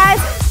 Bye,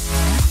 guys.